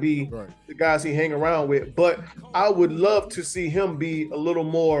 It might be the guys he hang around with, but I would love to see him be a little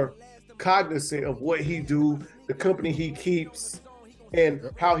more cognizant of what he do, the company he keeps,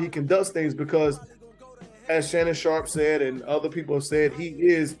 and how he conducts things. Because, as Shannon Sharp said and other people have said, he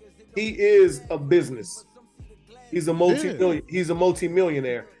is a business. He's a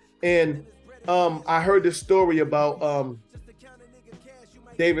multi-millionaire. And I heard this story about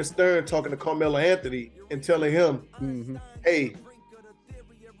David Stern talking to Carmelo Anthony and telling him, hey,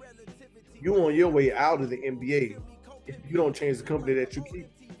 you on your way out of the NBA if you don't change the company that you keep.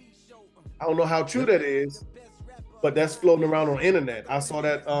 I don't know how true that is, but that's floating around on the internet. I saw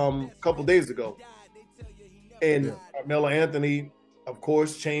that a couple days ago. And Carmelo Anthony, of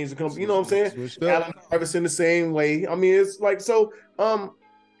course, changed the company. You know what I'm saying? Allen Iverson the same way. I mean, it's like, so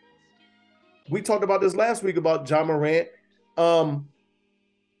we talked about this last week about Ja Morant.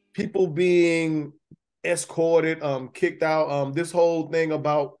 People being escorted, kicked out. This whole thing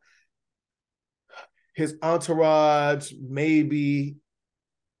about his entourage maybe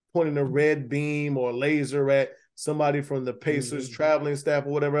pointing a red beam or laser at somebody from the Pacers traveling staff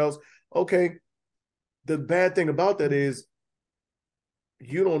or whatever else. Okay. The bad thing about that is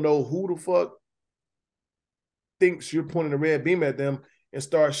you don't know who the fuck thinks you're pointing a red beam at them and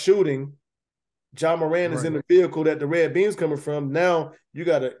start shooting. Ja Morant is in the vehicle that the red beam's coming from. Now you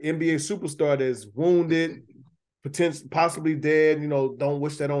got an NBA superstar that's wounded, possibly dead. Don't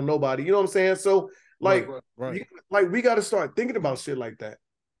wish that on nobody. You know what I'm saying? So like we got to start thinking about shit like that.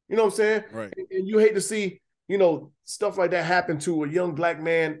 You know what I'm saying? Right. And you hate to see, stuff like that happen to a young black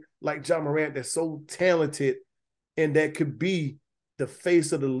man like Ja Morant that's so talented and that could be the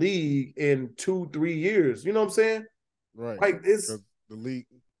face of the league in 2-3 years. You know what I'm saying? Right. Like it's the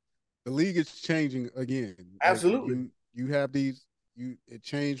league is changing again. Absolutely. Like you have these. It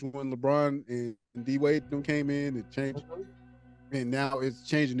changed when LeBron and D Wade came in. It changed, and now it's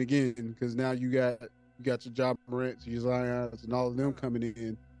changing again because now you got your Ja Morant, your Zions, and all of them coming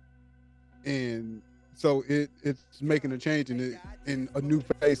in, and so it's making a change, and a new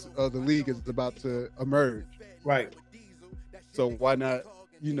face of the league is about to emerge. Right. So why not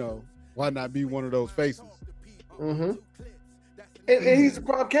be one of those faces? Mm-hmm. And he's a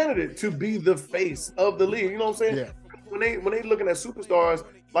prime candidate to be the face of the league. You know what I'm saying? Yeah. When they looking at superstars,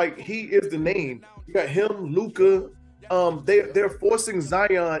 like he is the name. You got him, Luka. They're forcing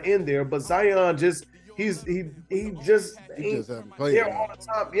Zion in there, but Zion just he just hasn't played there all the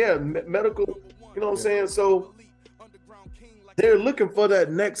time. Yeah, medical. You know what I'm saying? So they're looking for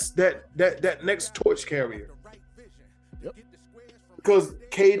that next torch carrier. Yep. Because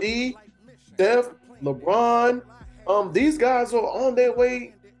KD, Steph, LeBron, these guys are on their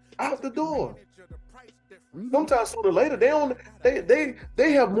way out the door. Sometimes sooner or later,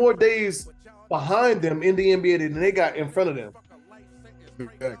 they have more days behind them in the NBA than they got in front of them.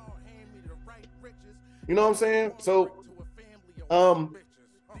 Exactly. You know what I'm saying? So,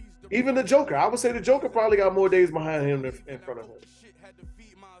 even the Joker, I would say the Joker probably got more days behind him than in front of him.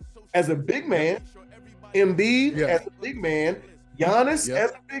 As a big man, Embiid as a big man, Giannis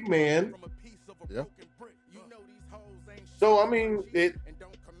as a big man. Yeah. So I mean, it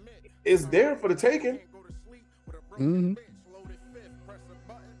is there for the taking. Mm-hmm.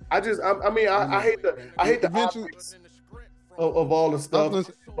 I hate the optics of all the stuff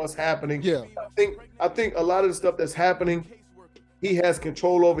what's happening. Yeah. I think a lot of the stuff that's happening, he has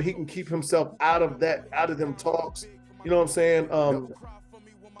control over. He can keep himself out of them talks. You know what I'm saying?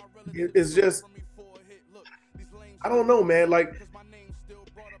 It's just, I don't know, man. Like,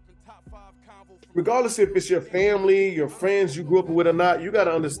 regardless if it's your family, your friends you grew up with or not, you got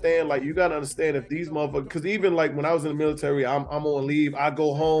to understand. Like, you got to understand if these motherfuckers, because even like when I was in the military, I'm on leave. I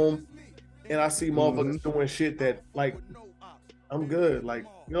go home and I see motherfuckers doing shit that, like, I'm good. Like,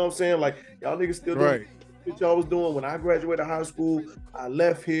 you know what I'm saying? Like, y'all niggas still doing shit y'all was doing when I graduated high school. I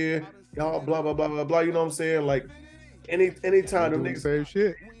left here. Y'all blah blah blah blah blah. You know what I'm saying? Like, anytime them niggas same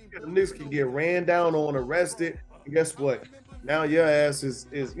shit. Them niggas can get ran down on, arrested, and guess what? Now your ass is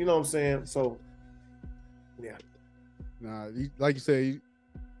you know what I'm saying? So yeah. Nah, like you say,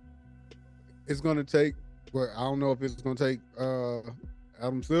 it's gonna take, but I don't know if it's gonna take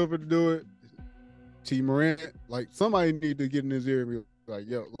Adam Silver to do it. T. Morant, like somebody need to get in his ear and be like,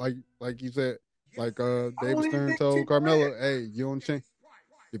 yo, like you said, like David Stern told Carmelo, hey, you don't change.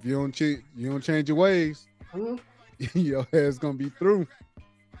 If you don't change your ways, your ass gonna be through.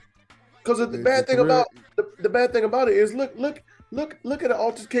 Because the bad thing about it is look at the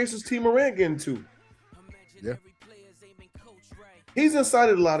altercations T. Morant getting to. Yeah. He's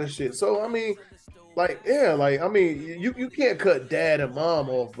incited a lot of shit. So I mean, you can't cut dad and mom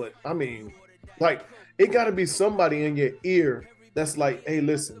off, but I mean, like, it gotta be somebody in your ear that's like, hey,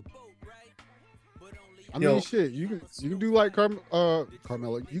 listen. I mean, shit, you can do like Carmelo.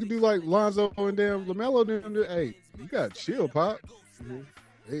 You can do like Lonzo and damn LaMelo. Hey, you got chill, Pop.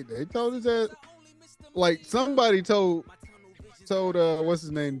 They told us that, like, somebody told what's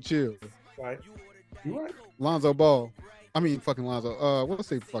his name, chill. Right. You right. Lonzo Ball. I mean, fucking Lonzo. What's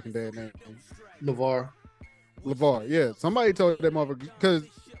his fucking dad name? LeVar. Yeah. Somebody told that motherfucker, because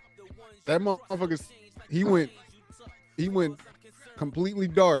that motherfucker, he went completely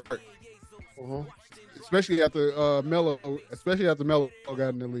dark. Especially after Melo got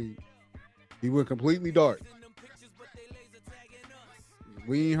in the league. He went completely dark.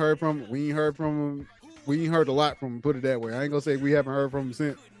 We ain't heard from him. We ain't heard a lot from him, put it that way. I ain't gonna say we haven't heard from him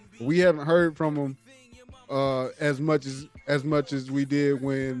since. But we haven't heard from him as much as we did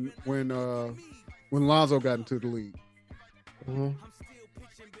when Lonzo got into the league.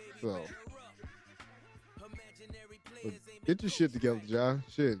 So Get your shit together, Josh.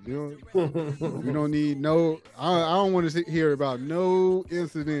 Shit, you know, we don't need no. I don't want to hear about no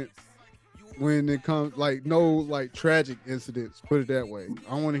incidents when it comes like no like tragic incidents. Put it that way.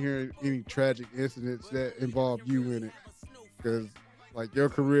 I don't want to hear any tragic incidents that involve you in it, because like your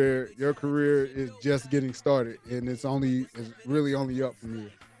career is just getting started, and it's really only up from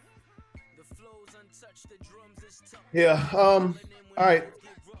here. Yeah. All right.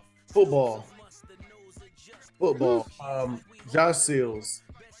 Football. Josh Seals,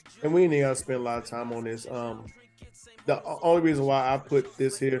 and we ain't gotta spend a lot of time on this. The only reason why I put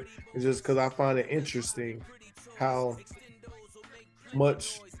this here is just because I find it interesting how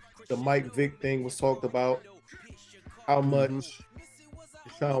much the Mike Vick thing was talked about, how much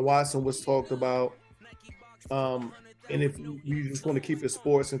Deshaun Watson was talked about, and if you just want to keep it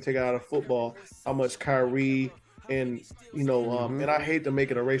sports and take it out of football, how much Kyrie and and I hate to make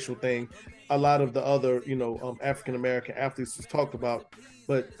it a racial thing. A lot of the other African American athletes was talked about,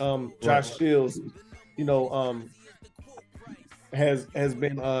 but Josh Shields, has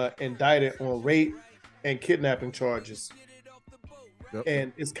been indicted on rape and kidnapping charges,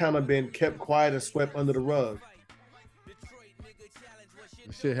 and it's kind of been kept quiet and swept under the rug.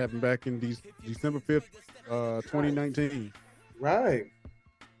 This shit happened back in December 5th, 2019. Right.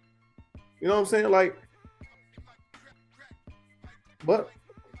 You know what I'm saying? Like, but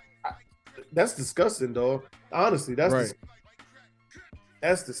that's disgusting, dog. Honestly, that's right.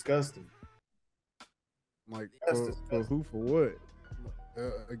 That's disgusting. Like, for who, for what?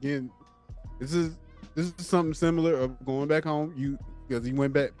 Again, this is something similar of going back home. Because he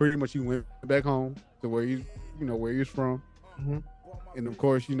went back home to where he's from, and of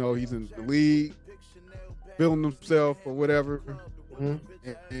course, he's in the league, feeling himself or whatever,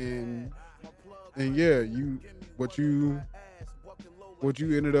 and yeah, what you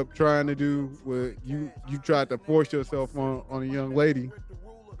ended up trying to do was you tried to force yourself on a young lady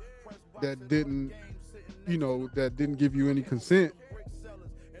that didn't give you any consent,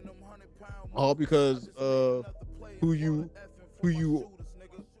 all because of who you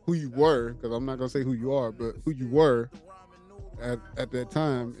were, because I'm not gonna say who you are, but who you were at that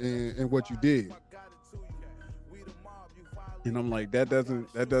time and what you did. And I'm like, that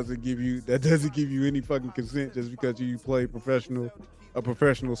doesn't give you any fucking consent just because you play a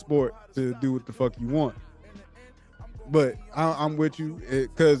professional sport to do what the fuck you want. But I'm with you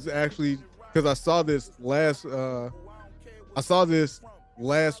because I saw this last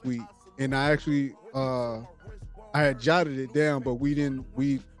week, and I actually I had jotted it down, but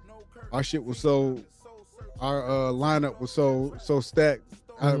our shit was our lineup was so stacked,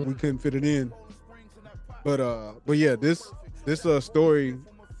 we couldn't fit it in. But yeah, this story,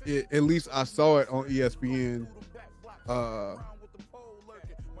 at least I saw it on ESPN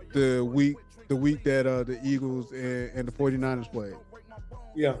the week that the Eagles and the 49ers played.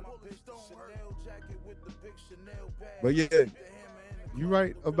 Yeah. But yeah, you're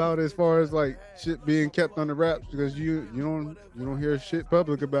right about as far as like shit being kept under wraps, because you don't hear shit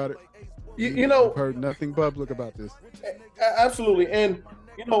public about it. I've heard nothing public about this. Absolutely. And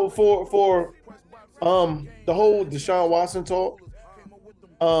for the whole Deshaun Watson talk,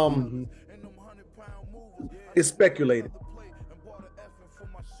 it's speculated.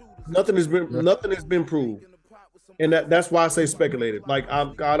 Nothing has been proved, and that's why I say speculated. Like,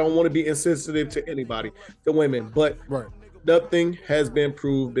 I don't want to be insensitive to anybody, to women, but right. Nothing has been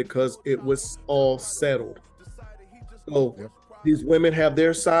proved because it was all settled. So these women have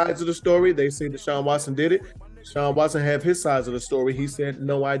their sides of the story. They say Deshaun Watson did it. Deshaun Watson have his sides of the story. He said,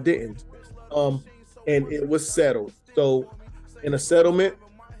 no, I didn't. And it was settled. So in a settlement,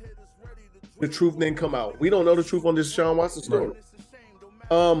 the truth didn't come out. We don't know the truth on this Deshaun Watson story.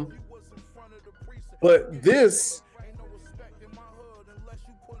 Right. But there's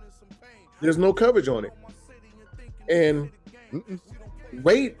no coverage on it. And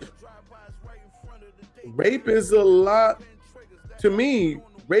rape is a lot. To me,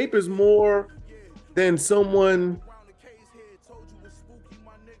 rape is more than someone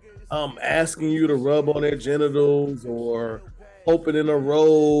asking you to rub on their genitals or opening a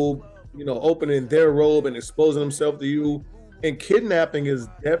robe, opening their robe and exposing themselves to you. And kidnapping is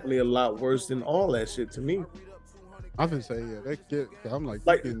definitely a lot worse than all that shit to me. I can say, yeah, that kid. I'm like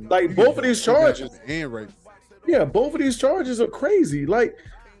both of these charges and rape. Yeah, both of these charges are crazy. Like,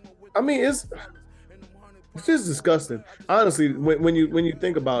 I mean, it's just disgusting. Honestly, when you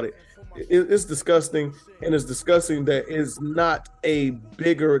think about it, it's disgusting, and it's disgusting that it's not a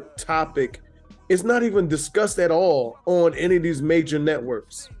bigger topic. It's not even discussed at all on any of these major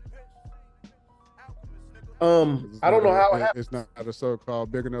networks. I don't know how it happened. It's not a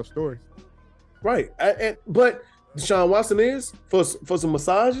so-called big enough story. Right. But Deshaun Watson is for some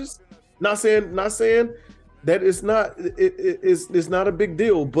massages. Not saying that it's not a big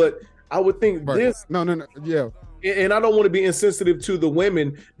deal, but I would think Right. this. No, yeah. And I don't want to be insensitive to the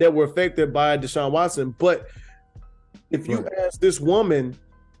women that were affected by Deshaun Watson, but if you ask this woman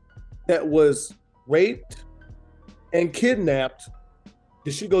that was raped and kidnapped,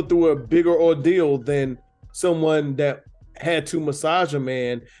 did she go through a bigger ordeal than someone that had to massage a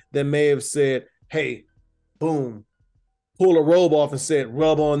man that may have said, hey, boom, pull a robe off and said,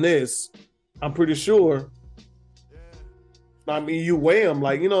 rub on this? I'm pretty sure. I mean, you weigh them,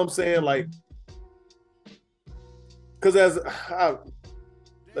 like, you know what I'm saying? Like, because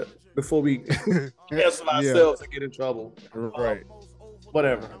before we cancel ourselves and get in trouble. Right.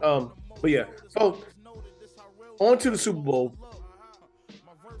 Whatever. But yeah. So on to the Super Bowl.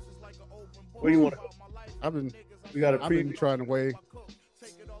 What do you want to I've been trying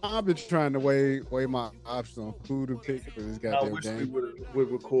to weigh my options on who to pick for this goddamn I wish game. we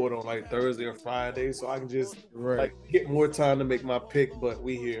would record on like Thursday or Friday so I can just like get more time to make my pick, but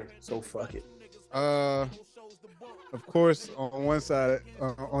we here, so fuck it. Of course, on one side,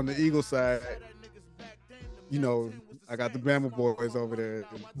 on the Eagles side, you know, I got the Bama boys over there.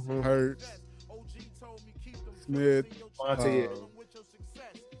 Hurts, Smith,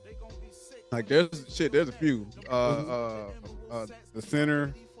 like there's a few. The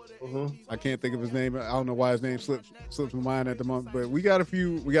center, I can't think of his name. I don't know why his name slips my mind at the moment. But we got a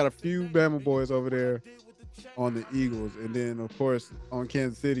few Bama boys over there on the Eagles, and then of course on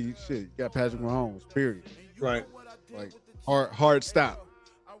Kansas City, you got Patrick Mahomes. Period. Right. Like hard stop.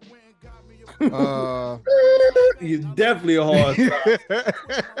 You're definitely a hard stop.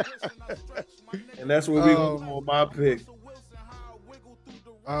 And that's what we going on my pick.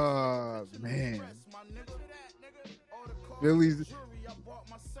 Man. Philly's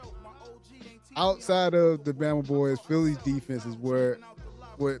outside of the Bama boys, Philly's defense is what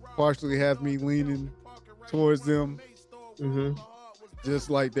partially has me leaning towards them. Just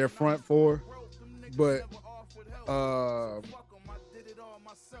like their front four. But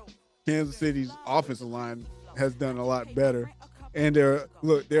Kansas City's offensive line has done a lot better. And they're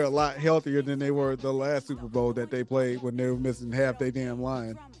a lot healthier than they were the last Super Bowl that they played when they were missing half their damn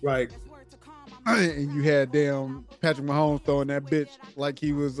line. Right. And you had damn Patrick Mahomes throwing that bitch like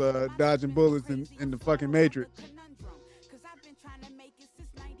he was dodging bullets in the fucking Matrix.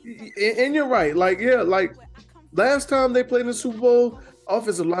 And you're right. Like, yeah, like last time they played in the Super Bowl,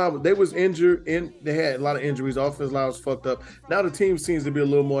 offensive line, they was injured and they had a lot of injuries. Offensive line was fucked up. Now the team seems to be a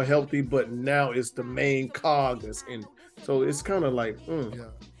little more healthy, but now it's the main cog that's in. So it's kind of like,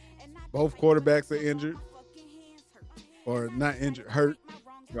 yeah. Both quarterbacks are injured, or not injured, hurt.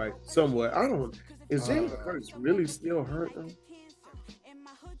 Right, somewhat. Is Jalen Hurts really still hurt though?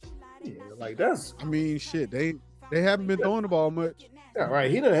 Yeah, like that's. I mean, shit. They haven't been throwing the ball much. Yeah, right.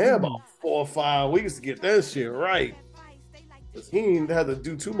 He done had about 4 or 5 weeks to get that shit right. He didn't have to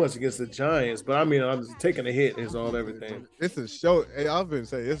do too much against the Giants, but I mean, I'm just taking a hit is all everything. It's a show. I was gonna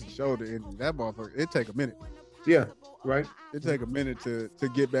say it's a shoulder injury. That motherfucker. It take a minute. Yeah, right. It take a minute to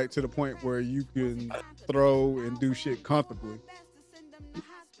get back to the point where you can throw and do shit comfortably.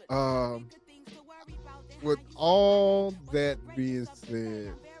 With all that being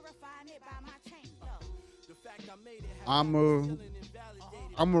said, I'm a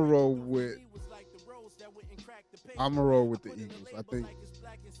roll with the Eagles.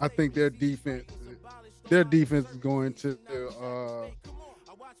 I think their defense is going to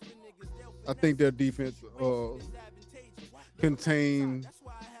I think their defense contain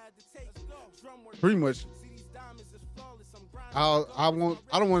pretty much. I don't want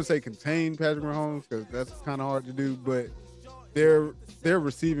to say contain Patrick Mahomes because that's kind of hard to do, but their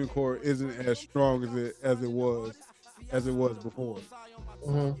receiving core isn't as strong as it was before.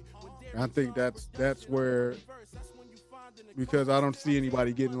 I think that's where, because I don't see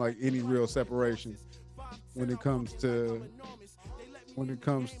anybody getting like any real separation when it comes to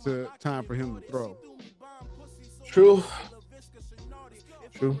time for him to throw. True.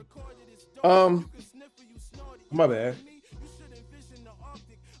 My bad.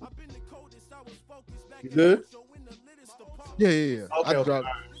 You good? Yeah. Okay.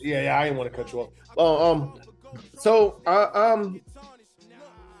 Yeah, I didn't want to cut you off. So I'm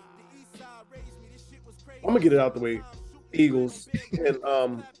gonna get it out the way. Eagles,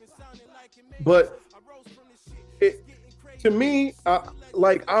 and but to me,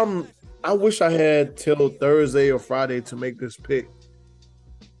 I wish I had till Thursday or Friday to make this pick.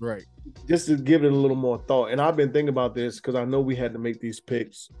 Right. Just to give it a little more thought. And I've been thinking about this because I know we had to make these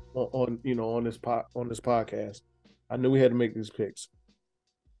picks on this podcast. I knew we had to make these picks.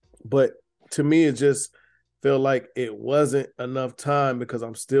 But to me, it's just feel like it wasn't enough time because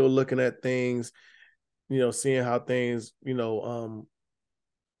I'm still looking at things, seeing how things,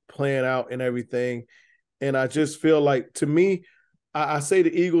 playing out and everything. And I just feel like, to me, I say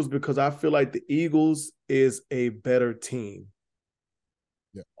the Eagles because I feel like the Eagles is a better team.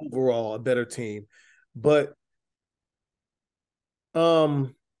 Yeah. Overall, a better team. But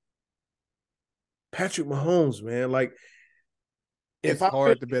Patrick Mahomes, man, like, it's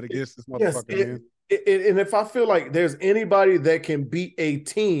hard to bet against this motherfucker, man. And if I feel like there's anybody that can beat a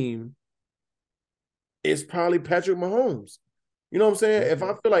team, it's probably Patrick Mahomes. You know what I'm saying? Yeah. If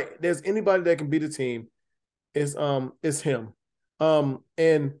I feel like there's anybody that can beat a team, it's him.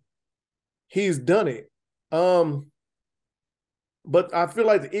 And he's done it. But I feel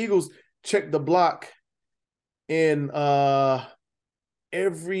like the Eagles check the block in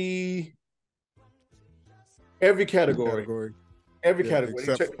every category. Every category.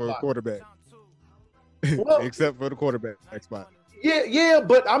 Except for the quarterback. Well, except for the quarterback spot. Yeah,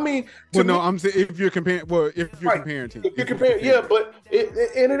 but I mean, I'm saying if you're comparing, comparing teams, if you're comparing, but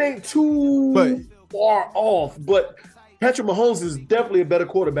it ain't too far off. But Patrick Mahomes is definitely a better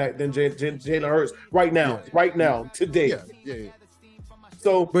quarterback than Jalen Hurts right now, today. Yeah.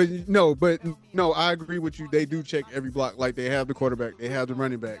 So, but no, I agree with you. They do check every block. Like, they have the quarterback, they have the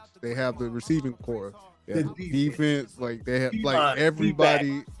running backs, they have the receiving core, the defense. Like, they have like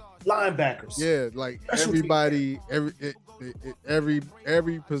everybody, linebackers. Yeah, like everybody,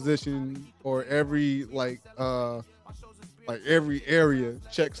 every position or every every area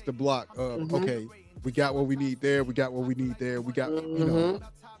checks the block of okay, we got what we need there, we got what we need there, we got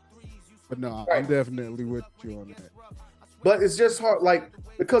But no, I'm definitely with you on that. But it's just hard,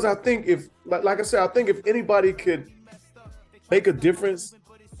 because I think if, like I said, I think if anybody could make a difference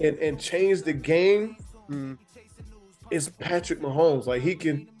and change the game, it's Patrick Mahomes. Like, he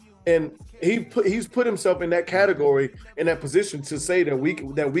can, and he's put himself in that category, in that position to say that we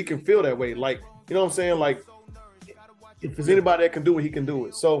can feel that way. Like, you know what I'm saying? Like, if there's anybody that can do it, he can do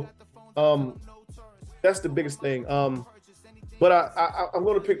it. So, that's the biggest thing. But I'm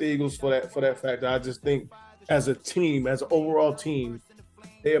going to pick the Eagles for that fact. I just think, as a team, as an overall team,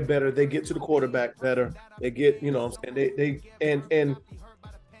 they are better. They get to the quarterback better. They get, they and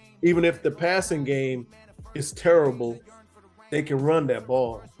even if the passing game is terrible, they can run that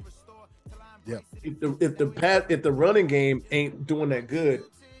ball. Yeah. If the running game ain't doing that good,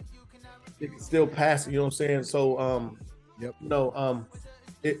 they can still pass it. You know what I'm saying? So,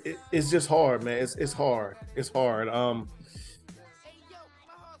 it's just hard, man. It's hard. It's hard.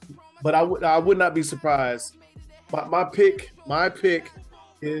 But I would not be surprised. My pick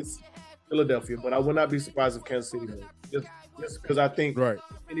is Philadelphia, but I would not be surprised if Kansas City wins. Just because I think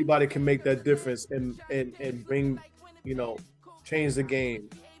anybody can make that difference and bring, change the game.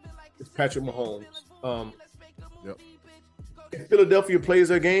 It's Patrick Mahomes. If Philadelphia plays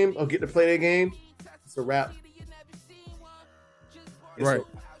their game or get to play their game, it's a wrap.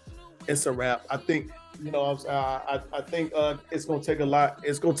 It's a wrap. I think. I think it's going to take a lot.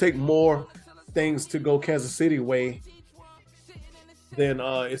 It's going to take more things to go Kansas City way than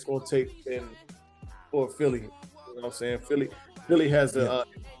it's going to take for Philly. You know what I'm saying? Philly has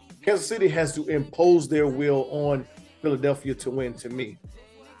Kansas City has to impose their will on Philadelphia to win. To me,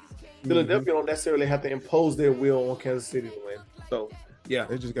 Philadelphia don't necessarily have to impose their will on Kansas City to win. So yeah,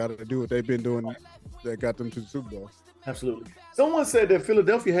 they just got to do what they've been doing that got them to the Super Bowl. Absolutely. Someone said that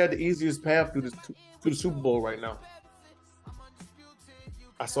Philadelphia had the easiest path to the Super Bowl right now.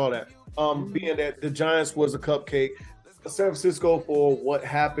 I saw that. Being that the Giants was a cupcake, San Francisco, for what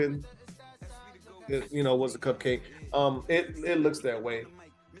happened, was a cupcake. It looks that way.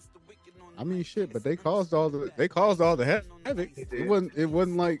 I mean, shit, but they caused all the havoc. It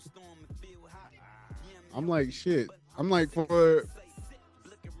wasn't like, I'm like, shit. I'm like, the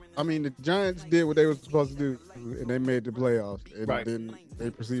Giants did what they were supposed to do, and they made the playoffs, and then they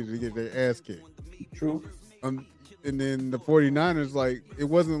proceeded to get their ass kicked. True. And then the 49ers, it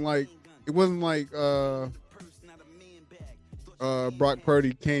wasn't like Brock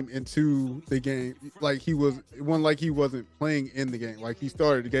Purdy came into the game it wasn't like he wasn't playing in the game. Like, he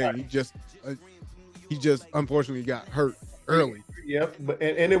started the game, he just unfortunately got hurt early. Yep, but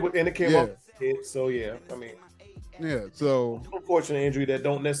it came off his head, so yeah, I mean. Yeah, so unfortunate injury that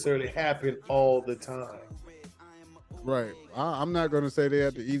don't necessarily happen all the time. Right. I'm not going to say they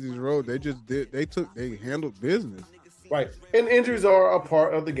had the easiest road. They just did. They handled business. Right. And injuries are a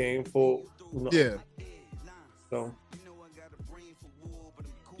part of the game for. Yeah. So.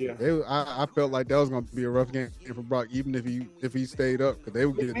 Yeah. I felt like that was going to be a rough game for Brock, even if he stayed up, because they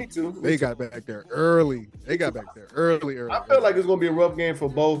were getting. They got back there early. I felt like it's going to be a rough game for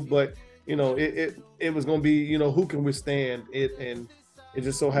both, but it was going to be, who can withstand it. And it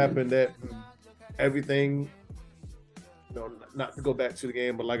just so happened that everything, not to go back to the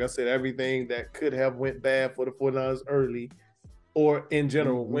game, but like I said, everything that could have went bad for the 49ers early or in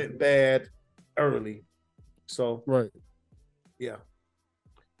general went bad early. So, right. Yeah.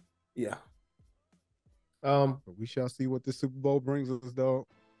 But we shall see what the Super Bowl brings us, dog.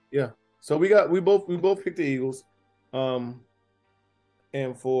 Yeah. So we both picked the Eagles. And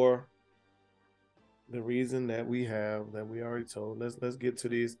for the reason that we already told, let's get to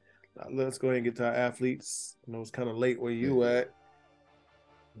these. Let's go ahead and get to our athletes. I know it's kind of late where you at.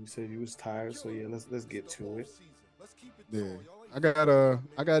 You said you was tired, so yeah, let's get to it. Yeah. I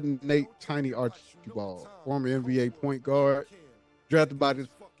got Nate Tiny Archibald, former NBA point guard, drafted by the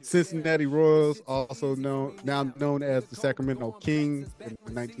Cincinnati Royals, also now known as the Sacramento Kings in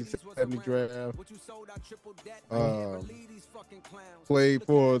the 1970 draft. Played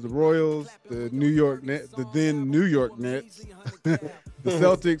for the Royals, the then New York Nets, the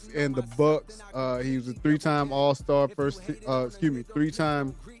Celtics, and the Bucks. He was a three-time All-Star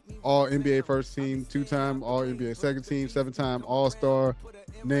three-time All-NBA first team, two-time All-NBA second team, seven-time All-Star.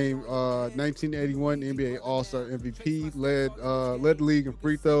 Named 1981 NBA All-Star MVP, led the league in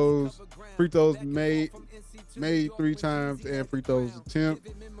free throws made three times and free throws attempt.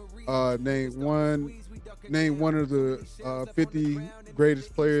 Named one of the 50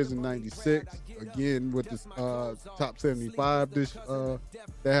 greatest players in '96. Again with this top 75. That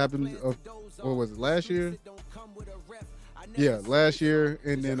happened. What was it, last year? Yeah, last year,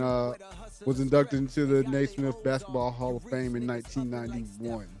 and then was inducted into the Naismith Basketball Hall of Fame in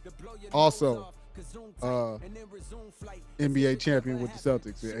 1991. Also, NBA champion with the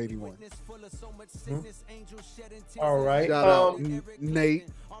Celtics in '81. All right. Shout out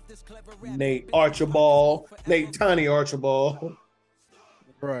Nate Archibald, Nate Tiny Archibald.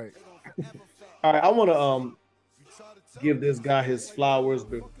 Right. All right. I want to give this guy his flowers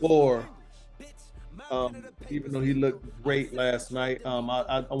before. Even though he looked great last night, I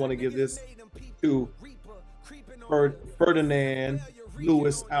want to give this to Ferdinand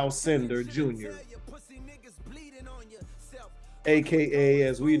Lewis Alcindor Jr., aka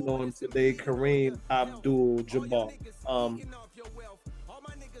as we know him today, Kareem Abdul-Jabbar.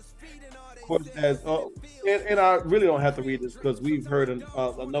 And I really don't have to read this because we've heard enough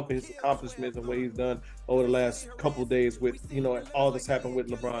of his accomplishments and what he's done over the last couple of days with all this happened with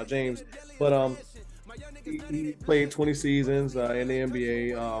LeBron James. But he played 20 seasons in the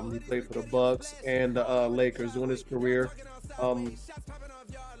NBA. He played for the Bucks and the Lakers during his career.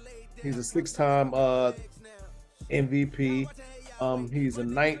 He's a six-time MVP. He's a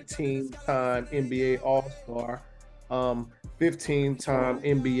 19-time NBA All-Star, 15-time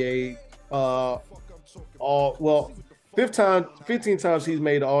NBA 15 times he's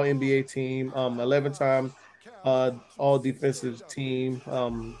made the All-NBA team, 11-time all defensive team.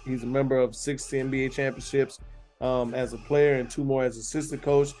 He's a member of 6 NBA championships as a player and 2 more as assistant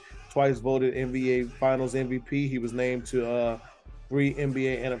coach. Twice voted NBA Finals MVP. He was named to 3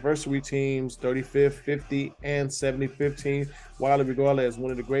 NBA anniversary teams, 35th, 50, and 75th team, widely regarded as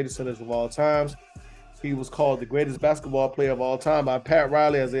one of the greatest centers of all times. He was called the greatest basketball player of all time by Pat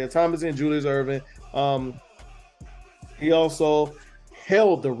Riley, Isaiah Thomas, and Julius Erving. He also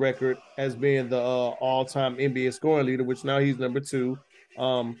held the record as being the all-time NBA scoring leader, which now he's number 2.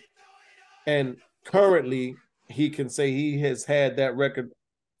 And currently, he can say he has had that record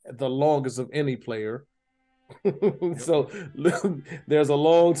the longest of any player. So there's a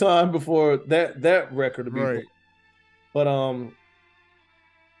long time before that record to be right. But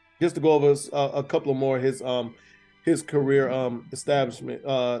just to go over a couple of more his career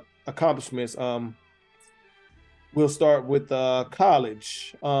accomplishments. We'll start with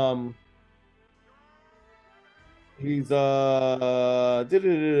college. He's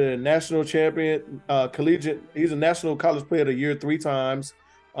national champion, collegiate. He's a national college player of the year 3 times.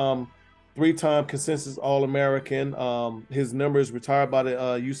 3-time consensus All-American. His numbers retired by the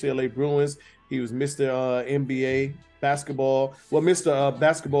UCLA Bruins. He was Mr. NBA basketball. Well, Mr.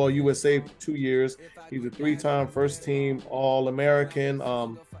 Basketball USA for 2 years. He's a 3-time first-team All-American.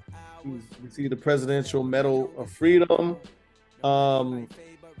 He received the Presidential Medal of Freedom. 3-time,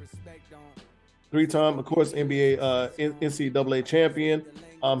 of course, NBA NCAA champion.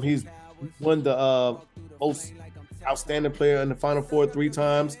 He's won the most outstanding player in the Final Four 3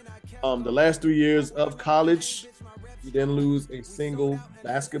 times. The last 3 years of college, he didn't lose a single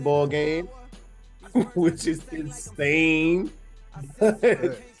basketball game, which is insane.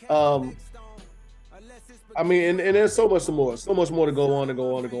 I mean, and there's so much more to go on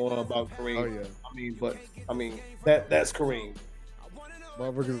about Kareem. Oh yeah. I mean, that's Kareem.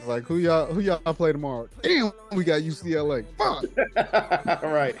 Motherfuckers like, who y'all play tomorrow? Damn, we got UCLA. Fuck.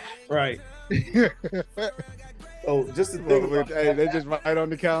 right. So just to think about hey, they just write on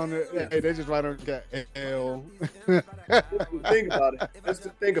the calendar. Hey, they just write on the L. Just to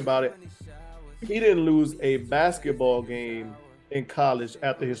think about it, he didn't lose a basketball game in college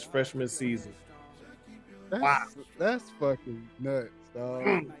after his freshman season. That's fucking nuts,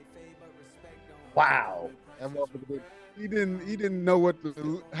 dog. Wow. That motherfucker, he didn't know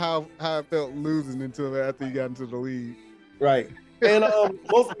how it felt losing until after he got into the league. Right. And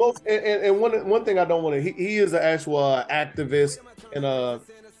one thing I don't want to, he is an actual activist and a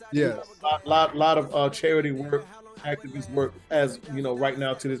lot of charity work, activist work, as you know, right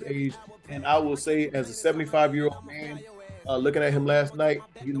now to this age. And I will say, as a 75-year-old man, looking at him last night,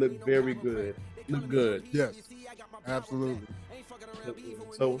 he looked very good. Looked good. Yes, absolutely.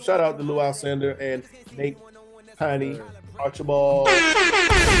 So shout out to Lou Alcindor and Nate, Tiny, Archibald.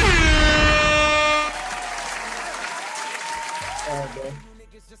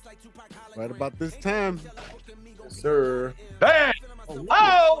 Right about this time. Yes, sir. Hey!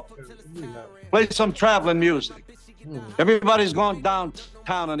 Oh! Play some traveling music. Everybody's going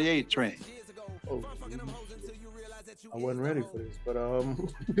downtown on the A train. Oh, I wasn't ready for this, but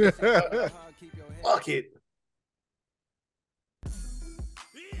fuck it.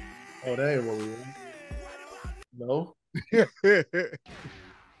 Oh, that ain't what we want. No.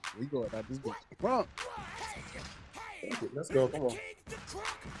 We going out this bitch drunk. Let's go. Come on.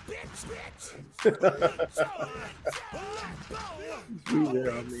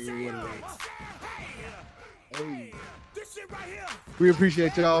 Hey. We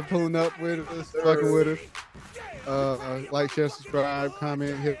appreciate y'all pulling up with us, fucking with us. Like, share, subscribe,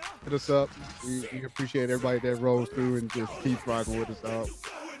 comment, hit us up. We appreciate everybody that rolls through and just keeps rocking with us out.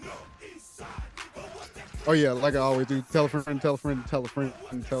 Oh yeah, like I always do, tell a friend, and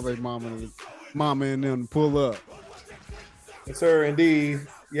tell their mama and them pull up. Yes, sir, indeed.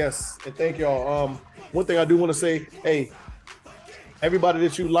 Yes, and thank y'all. One thing I do want to say, hey, everybody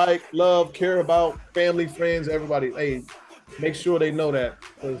that you like, love, care about, family, friends, everybody, hey, make sure they know that,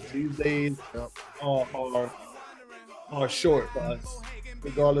 because these days are short for us,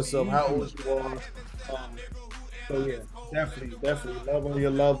 regardless of how old you are. So yeah, definitely love on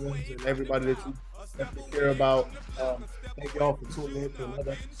your loved ones and everybody that you definitely care about. Thank y'all for tuning in to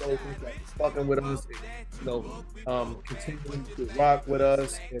another episode. Fucking with us, and, continuing to rock with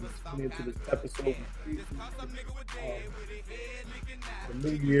us and tuning into this episode. The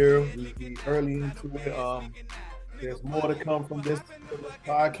new year, we early into it. There's more to come from this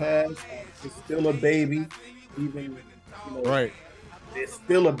podcast. It's still a baby, even right. It's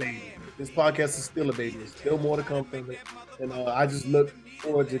still a baby. This podcast is still a baby. There's still more to come from it, and I just look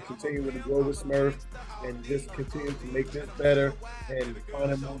forward to continuing to grow with Smurf and just continue to make this better and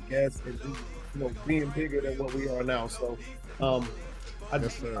finding more guests and being bigger than what we are now. So I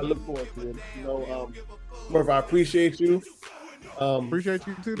look forward to it. Smurf, I appreciate you. Appreciate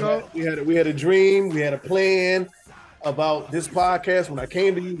you too, dog. We had a dream, we had a plan about this podcast. When I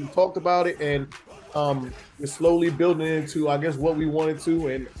came to you, we talked about it, and we're slowly building into, I guess, what we wanted to.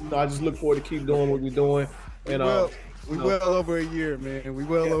 And I just look forward to keep doing what we're doing. And we well over a year, man. We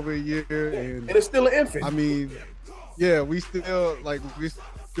well over a year, and it's still an infant. I mean, yeah, we still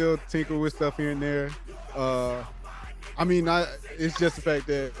tinker with stuff here and there. It's just the fact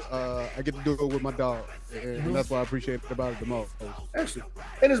that I get to do it with my dog, and that's what I appreciate about it the most. Actually,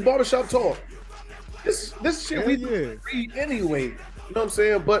 and it's barbershop talk. This shit we read anyway. You know what I'm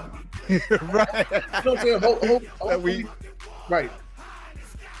saying? But right. You know what I'm saying? Hopefully, right.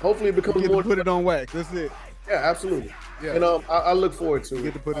 Hopefully it becomes more. Put it on wax. That's it. Yeah, absolutely. Yeah. And I look forward to it.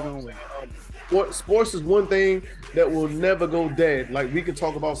 Get to put it on wax. Sports is one thing that will never go dead. Like, we can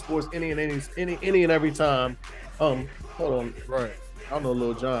talk about sports any and every time. Hold on. Right. I know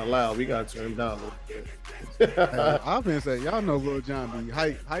Lil Jon loud. We gotta turn him down a little bit. Hey, I've been saying, y'all know Lil Jon be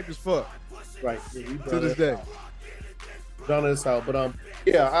hype as fuck. Right. Yeah, to this day. John is out. But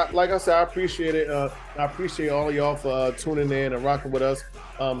like I said, I appreciate it. I appreciate all of y'all for tuning in and rocking with us.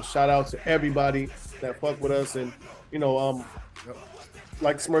 Shout out to everybody that fuck with us, and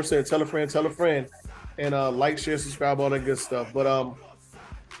like Smurf said, tell a friend, and like, share, subscribe, all that good stuff. But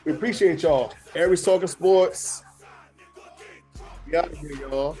we appreciate y'all. Aries Talking Sports. We out of here,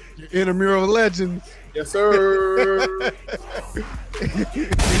 y'all. Intramural legends. Yes, sir.